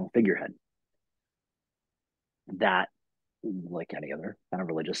strong figurehead. That, like any other kind of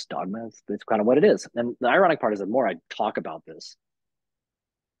religious dogma, it's kind of what it is. And the ironic part is, the more I talk about this,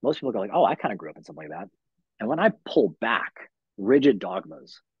 most people go like, "Oh, I kind of grew up in something like that." And when I pull back rigid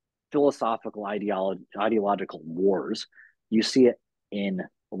dogmas, philosophical ideological wars, you see it in.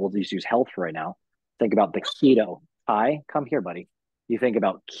 We'll just use health for right now. Think about the keto. Hi, come here, buddy. You think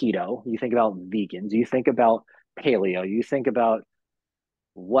about keto. You think about vegans. You think about paleo. You think about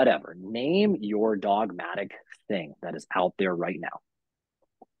whatever. Name your dogmatic thing that is out there right now.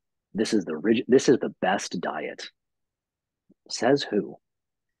 This is the rigid. This is the best diet. Says who?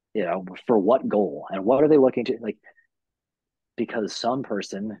 You know, for what goal and what are they looking to like? Because some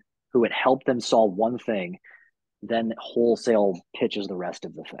person who would help them solve one thing then wholesale pitches the rest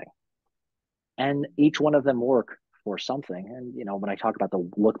of the thing, and each one of them work for something. And you know, when I talk about the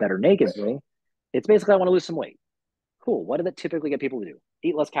look better naked thing, it's basically I want to lose some weight. Cool. What did that typically get people to do?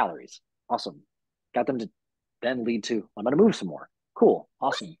 Eat less calories. Awesome. Got them to then lead to I'm going to move some more. Cool.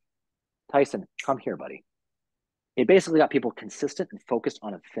 Awesome. Tyson, come here, buddy. It basically got people consistent and focused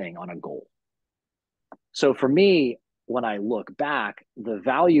on a thing, on a goal. So for me, when I look back, the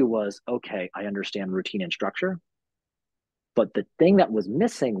value was okay, I understand routine and structure. But the thing that was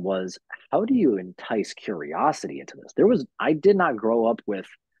missing was how do you entice curiosity into this? I did not grow up with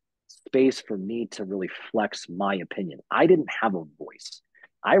space for me to really flex my opinion. I didn't have a voice.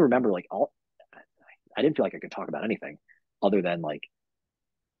 I remember I didn't feel like I could talk about anything other than like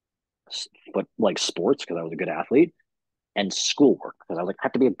sports because I was a good athlete and schoolwork because I was like, I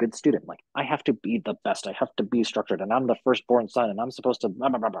have to be a good student. Like I have to be the best. I have to be structured and I'm the firstborn son and I'm supposed to blah,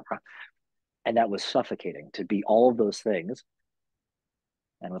 blah, blah, blah. And that was suffocating to be all of those things.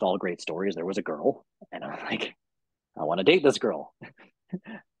 And with all great stories, there was a girl and I'm like, I want to date this girl.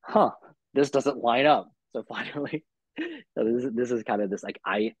 Huh, this doesn't line up. So finally, so this is kind of this like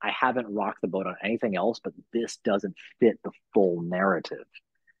I haven't rocked the boat on anything else, but this doesn't fit the full narrative.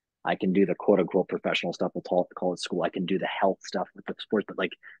 I can do the quote unquote professional stuff. We'll call it school. I can do the health stuff with the sports, but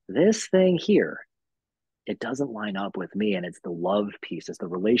like this thing here, it doesn't line up with me. And it's the love piece, it's the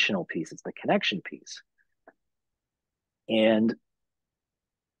relational piece, it's the connection piece. And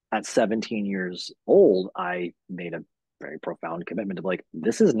at 17 years old, I made a very profound commitment to like,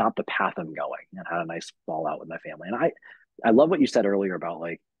 this is not the path I'm going, and had a nice fallout with my family. And I love what you said earlier about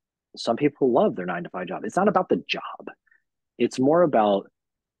like some people love their 9 to 5 job. It's not about the job. It's more about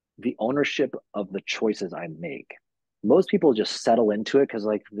the ownership of the choices I make. Most people just settle into it because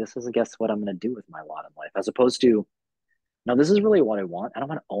like this is I guess what I'm going to do with my lot in life, as opposed to no, this is really what I want. And I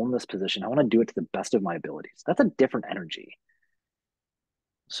want to own this position. I want to do it to the best of my abilities. That's a different energy.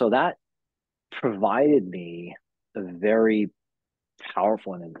 So that provided me a very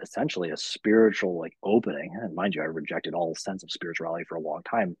powerful and essentially a spiritual like opening. And mind you, I rejected all sense of spirituality for a long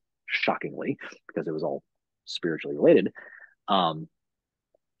time, shockingly, because it was all spiritually related. Um,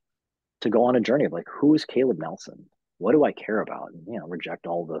 to go on a journey of like, who is Caleb Nelson? What do I care about? And, you know, reject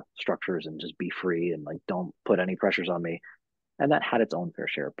all the structures and just be free and like don't put any pressures on me. And that had its own fair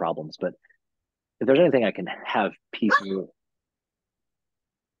share of problems. But if there's anything I can have people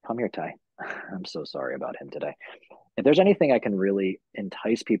come here, Ty. I'm so sorry about him today. If there's anything I can really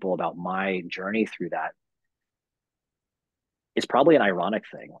entice people about my journey through that, it's probably an ironic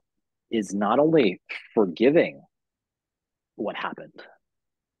thing, is not only forgiving what happened,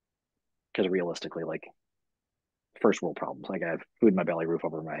 because realistically, like first world problems, like I have food in my belly, roof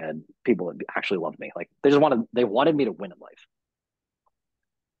over my head, people that actually loved me, like they wanted me to win in life,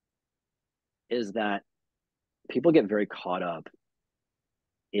 is that people get very caught up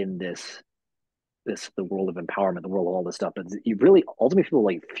in the world of empowerment, the world of all this stuff, but you really ultimately feel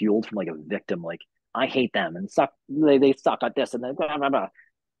like fueled from like a victim, like I hate them and suck. They suck at this and then blah, blah, blah.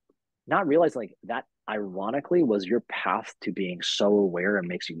 Not realizing like that ironically was your path to being so aware and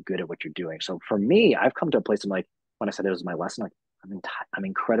makes you good at what you're doing. So for me, I've come to a place of like, when I said it was my lesson, like I'm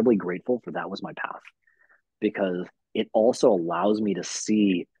incredibly grateful for that was my path because it also allows me to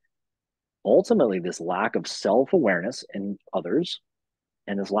see ultimately this lack of self-awareness in others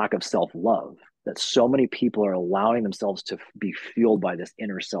and this lack of self-love that so many people are allowing themselves to be fueled by this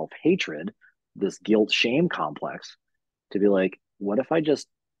inner self-hatred, this guilt shame complex, to be like, what if I just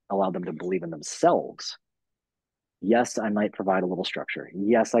allow them to believe in themselves? Yes, I might provide a little structure.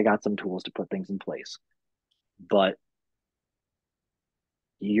 Yes, I got some tools to put things in place, but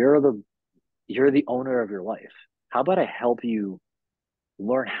you're the you're the owner of your life. How about I help you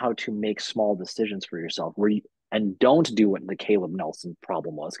learn how to make small decisions for yourself where you and don't do what the Caleb Nelson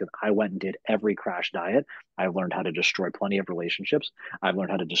problem was because I went and did every crash diet. I've learned how to destroy plenty of relationships. I've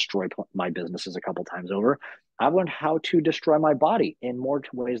learned how to destroy my businesses a couple times over. I've learned how to destroy my body in more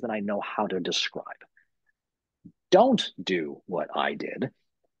ways than I know how to describe. Don't do what I did.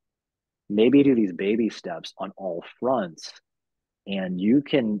 Maybe do these baby steps on all fronts and you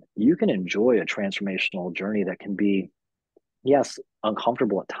can enjoy a transformational journey that can be, yes,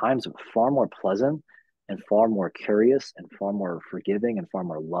 uncomfortable at times, but far more pleasant and far more curious and far more forgiving and far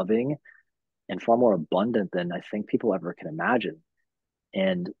more loving and far more abundant than I think people ever can imagine.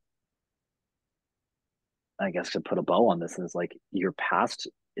 And I guess to put a bow on this is like your past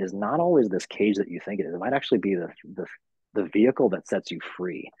is not always this cage that you think it is. It might actually be the vehicle that sets you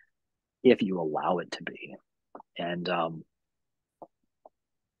free if you allow it to be. And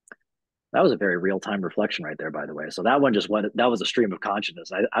that was a very real time reflection right there, by the way. So that one just went, that was a stream of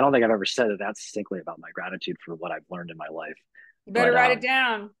consciousness. I don't think I've ever said it that succinctly about my gratitude for what I've learned in my life. You better But write it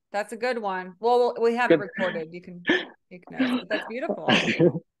down. That's a good one. Well, we have it good. recorded. You can take notes, but that's beautiful.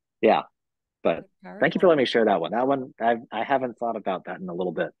 Yeah. But That's thank you for powerful. letting me share that one. That one I haven't thought about that in a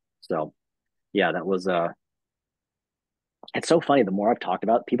little bit. So yeah, that was it's so funny. The more I've talked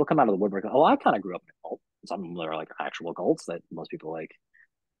about it, people come out of the woodwork, oh, I kind of grew up in a cult. Some of them are like actual cults that most people like,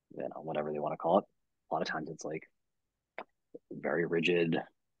 whatever they want to call it. A lot of times it's like very rigid,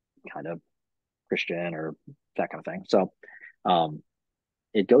 kind of Christian or that kind of thing. So um,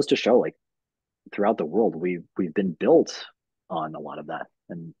 it goes to show like throughout the world, we've been built on a lot of that.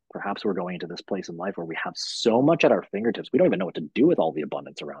 And perhaps we're going into this place in life where we have so much at our fingertips. We don't even know what to do with all the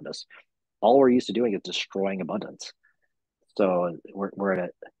abundance around us. All we're used to doing is destroying abundance. So we're at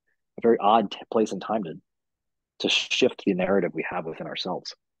a very odd place and time to shift the narrative we have within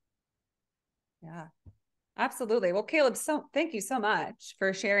ourselves. Yeah. Absolutely. Well, Caleb, so thank you so much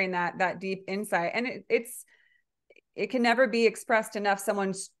for sharing that deep insight. And it can never be expressed enough,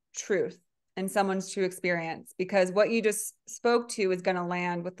 someone's truth and someone's true experience, because what you just spoke to is going to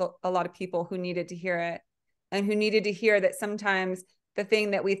land with a lot of people who needed to hear it and who needed to hear that sometimes the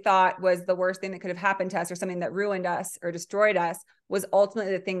thing that we thought was the worst thing that could have happened to us or something that ruined us or destroyed us was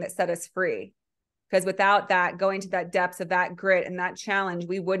ultimately the thing that set us free. Because without that, going to that depths of that grit and that challenge,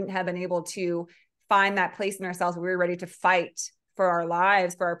 we wouldn't have been able to find that place in ourselves where we were ready to fight for our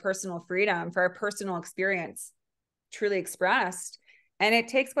lives, for our personal freedom, for our personal experience, truly expressed. And it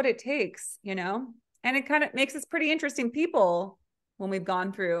takes what it takes, and it kind of makes us pretty interesting people when we've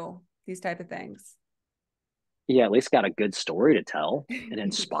gone through these type of things. Yeah, at least got a good story to tell. It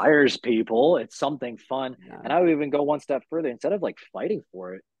inspires people. It's something fun. Yeah. And I would even go one step further. Instead of like fighting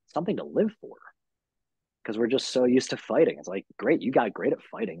for it, something to live for. Because we're just so used to fighting. It's like, great, you got great at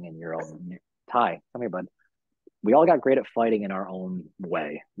fighting in your own. Ty, come here, bud. We all got great at fighting in our own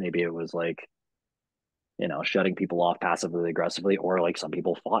way. Maybe it was like, shutting people off passively aggressively, or like some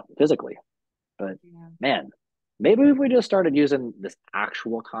people fought physically. But Yeah. man, maybe if we just started using this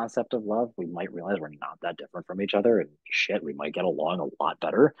actual concept of love, we might realize we're not that different from each other. And shit, we might get along a lot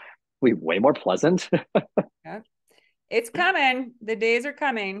better. We way more pleasant. Yeah. It's coming. The days are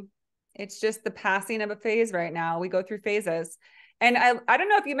coming. It's just the passing of a phase right now. We go through phases. And I don't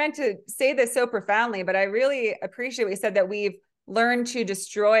know if you meant to say this so profoundly, but I really appreciate what you said, that we've learned to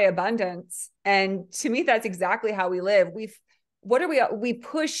destroy abundance. And to me, that's exactly how we live. We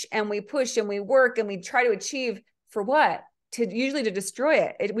push and we push and we work and we try to achieve for what? Usually to destroy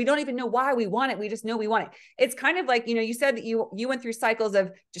it. We don't even know why we want it. We just know we want it. It's kind of like, you said that you went through cycles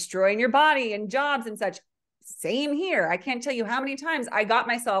of destroying your body and jobs and such. Same here. I can't tell you how many times I got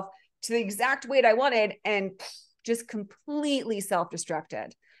myself to the exact weight I wanted and just completely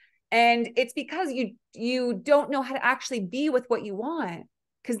self-destructed. And it's because you don't know how to actually be with what you want,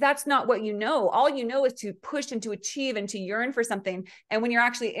 because that's not what you know. All you know is to push and to achieve and to yearn for something. And when you're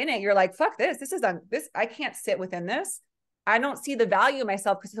actually in it, you're like, fuck this. This, I can't sit within this. I don't see the value in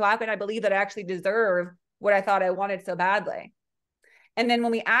myself, because so how can I believe that I actually deserve what I thought I wanted so badly? And then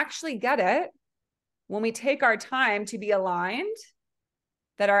when we actually get it, when we take our time to be aligned,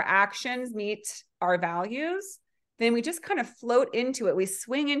 that our actions meet our values, then we just kind of float into it. We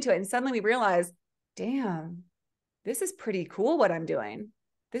swing into it, and suddenly we realize, damn, this is pretty cool what I'm doing.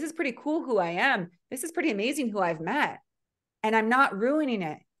 This is pretty cool who I am. This is pretty amazing who I've met. And I'm not ruining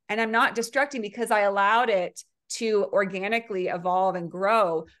it. And I'm not destructing, because I allowed it to organically evolve and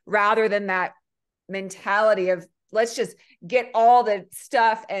grow, rather than that mentality of let's just get all the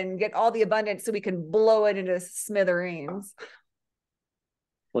stuff and get all the abundance so we can blow it into smithereens.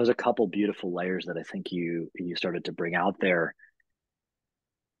 Well, there's a couple beautiful layers that I think you started to bring out there.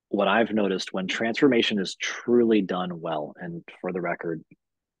 What I've noticed when transformation is truly done well, and for the record,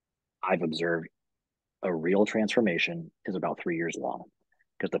 I've observed a real transformation is about 3 years long.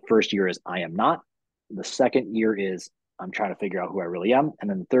 Because the first year is I am not. The second year is I'm trying to figure out who I really am. And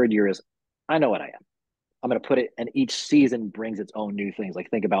then the third year is I know what I am. I'm going to put it, and each season brings its own new things.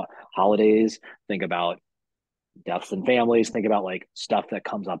 Like think about holidays, think about deaths and families, think about like stuff that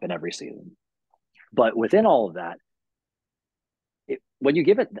comes up in every season. But within all of that, when you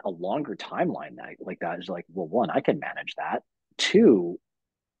give it a longer timeline like that, it's like, well, one, I can manage that. Two,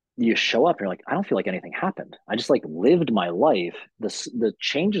 you show up and you're like, I don't feel like anything happened. I just like lived my life. The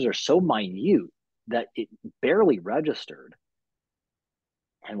changes are so minute that it barely registered.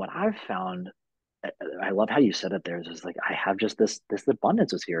 And what I've found, I love how you said it there, is just like, I have just this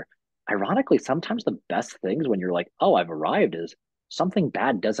abundance is here. Ironically, sometimes the best things when you're like, oh, I've arrived, is something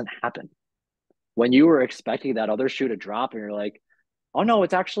bad doesn't happen. When you were expecting that other shoe to drop and you're like, oh no,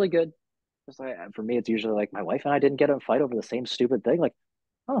 it's actually good. It's like, for me, it's usually like my wife and I didn't get in a fight over the same stupid thing. Like,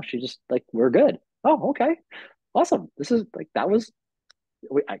 oh, she just like, we're good. Oh, okay. Awesome. This is like, that was,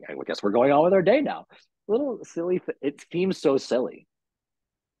 I guess we're going on with our day now. A little silly. It seems so silly,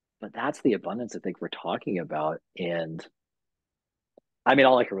 but that's the abundance I think we're talking about. And I mean,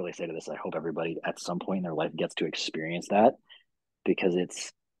 all I can really say to this, I hope everybody at some point in their life gets to experience that, because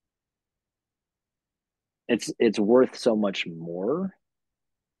it's worth so much more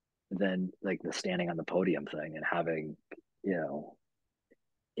than like the standing on the podium thing and having, you know,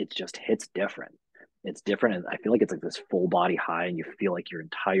 it just hits different. It's different. And I feel like it's like this full body high, and you feel like your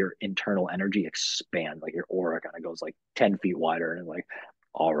entire internal energy expand, like your aura kind of goes like 10 feet wider, and like,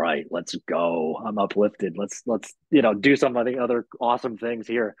 all right, let's go. I'm uplifted. Let's, do some of the other awesome things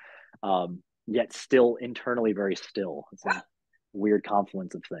here. Yet still internally very still. It's a weird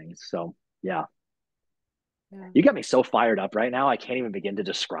confluence of things. So yeah. Yeah. You got me so fired up right now. I can't even begin to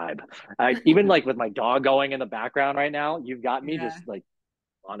describe. Even like with my dog going in the background right now, you've got me Yeah. just like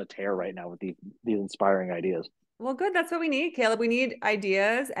on a tear right now with these inspiring ideas. Well, good. That's what we need, Caleb. We need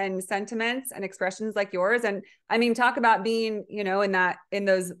ideas and sentiments and expressions like yours. And I mean, talk about being, in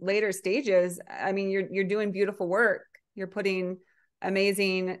those later stages. I mean, you're doing beautiful work. You're putting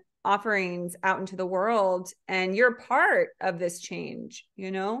amazing offerings out into the world, and you're part of this change,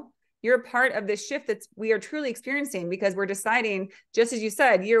 You're a part of this shift we are truly experiencing, because we're deciding, just as you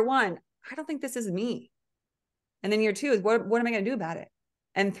said, year one, I don't think this is me. And then year two is what am I going to do about it?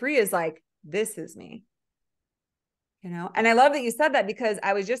 And three is like, this is me. And I love that you said that, because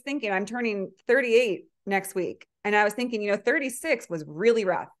I was just thinking, I'm turning 38 next week. And I was thinking, 36 was really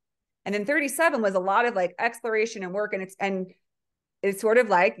rough. And then 37 was a lot of like exploration and work. And it's sort of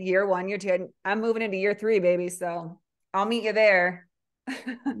like year one, year two, and I'm moving into year three, baby. So I'll meet you there.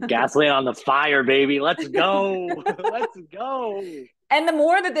 Gasoline on the fire, baby. Let's go. Let's go. And the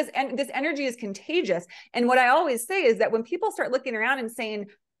more that this energy is contagious. And what I always say is that when people start looking around and saying,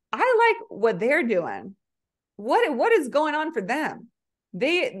 I like what they're doing, what is going on for them?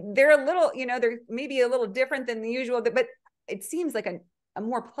 They're a little, they're maybe a little different than the usual, but it seems like a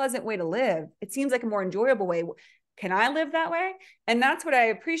more pleasant way to live. It seems like a more enjoyable way. Can I live that way? And that's what I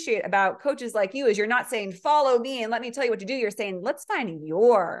appreciate about coaches like you, is you're not saying, follow me and let me tell you what to do. You're saying, let's find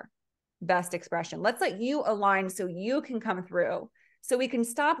your best expression. Let's let you align so you can come through. So we can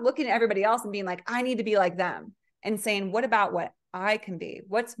stop looking at everybody else and being like, I need to be like them, and saying, what about what I can be?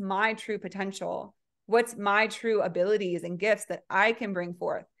 What's my true potential? What's my true abilities and gifts that I can bring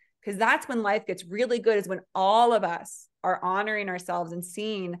forth? Because that's when life gets really good, is when all of us are honoring ourselves and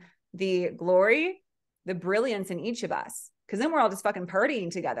seeing the glory, the brilliance in each of us. Because then we're all just fucking partying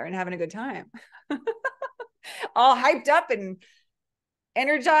together and having a good time. All hyped up and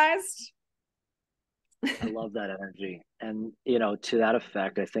energized. I love that energy. And, to that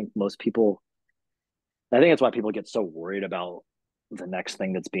effect, I think it's why people get so worried about the next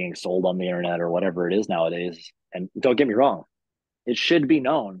thing that's being sold on the internet or whatever it is nowadays. And don't get me wrong, it should be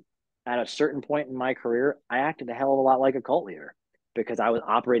known, at a certain point in my career, I acted a hell of a lot like a cult leader because I was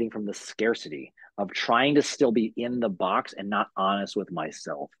operating from the scarcity of trying to still be in the box and not honest with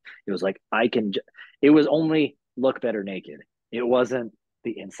myself. It was like, it was only look better naked. It wasn't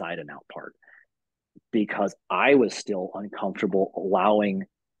the inside and out part because I was still uncomfortable allowing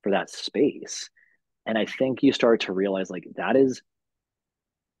for that space. And I think you start to realize like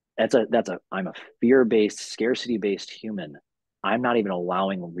I'm a fear-based, scarcity-based human. I'm not even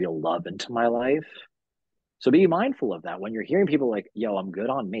allowing real love into my life. So be mindful of that when you're hearing people like, yo, I'm good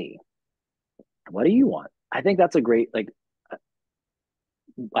on me. What do you want? I think that's a great, like,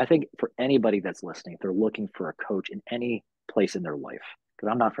 I think for anybody that's listening, if they're looking for a coach in any place in their life, because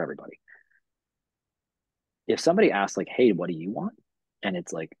I'm not for everybody. If somebody asks, like, hey, what do you want? And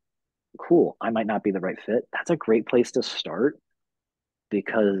it's like, cool, I might not be the right fit. That's a great place to start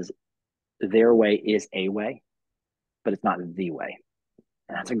because their way is a way, but it's not the way.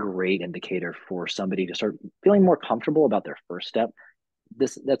 And that's a great indicator for somebody to start feeling more comfortable about their first step.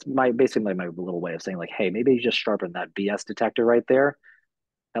 That's my basically my little way of saying like, hey, maybe you just sharpen that BS detector right there.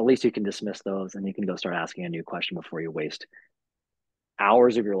 At least you can dismiss those and you can go start asking a new question before you waste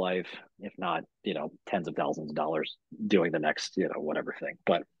hours of your life, if not, tens of thousands of dollars doing the next, whatever thing.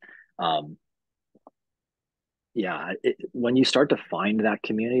 But um, yeah, when you start to find that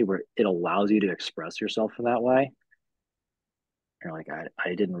community where it allows you to express yourself in that way, you're like,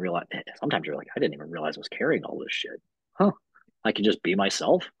 I didn't realize. Sometimes you're like, I didn't even realize I was carrying all this shit. Huh? I can just be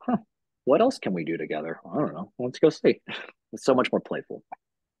myself. Huh? What else can we do together? I don't know. Let's go see. It's so much more playful.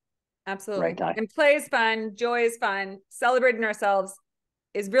 Right, Absolutely. Ty? And play is fun. Joy is fun. Celebrating ourselves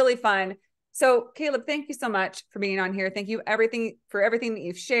is really fun. So Caleb, thank you so much for being on here. Thank you for everything that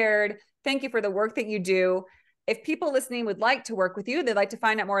you've shared. Thank you for the work that you do. If people listening would like to work with you, they'd like to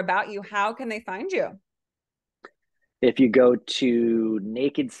find out more about you, how can they find you? If you go to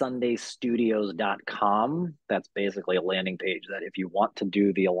nakedsundaystudios.com, that's basically a landing page that if you want to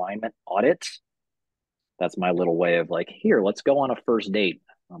do the alignment audit, that's my little way of like, here, let's go on a first date.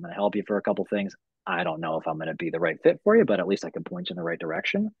 I'm going to help you for a couple things. I don't know if I'm going to be the right fit for you, but at least I can point you in the right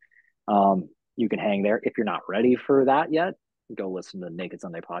direction. You can hang there. If you're not ready for that yet, go listen to the Naked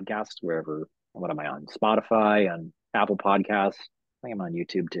Sunday podcast, wherever. What am I on? Spotify, and Apple Podcasts. I think I'm on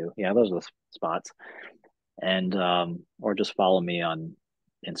YouTube too. Yeah, those are the spots. And or just follow me on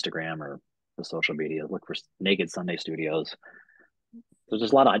Instagram or the social media. Look for Naked Sunday Studios. There's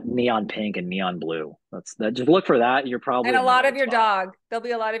just a lot of neon pink and neon blue. That's that. Just look for that. You're And probably a in the lot of right your spot. dog. There'll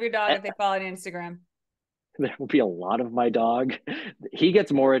be a lot of your dog And if they follow on Instagram. there will be a lot of my dog. He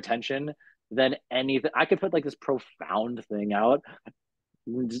gets more attention than anything. I could put like this profound thing out.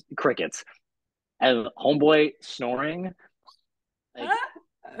 Crickets and homeboy snoring. Like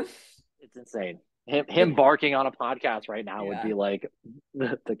it's insane. Him barking on a podcast right now would Yeah. be like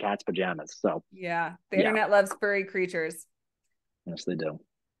the cat's pajamas. So Yeah. The yeah, internet loves furry creatures. yes they do.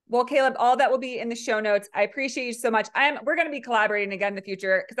 Well, Caleb, all that will be in the show notes. I appreciate you so much. We're going to be collaborating again in the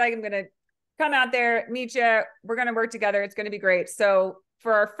future because I'm going to come out there, meet you. We're going to work together. It's going to be great. So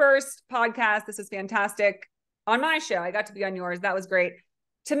for our first podcast, this was fantastic on my show. I got to be on yours. That was great.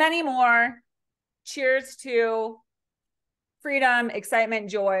 To many more. Cheers to freedom, excitement,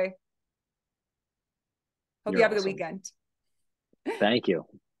 joy. Hope you You're have a good awesome. weekend. Thank you.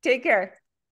 Take care.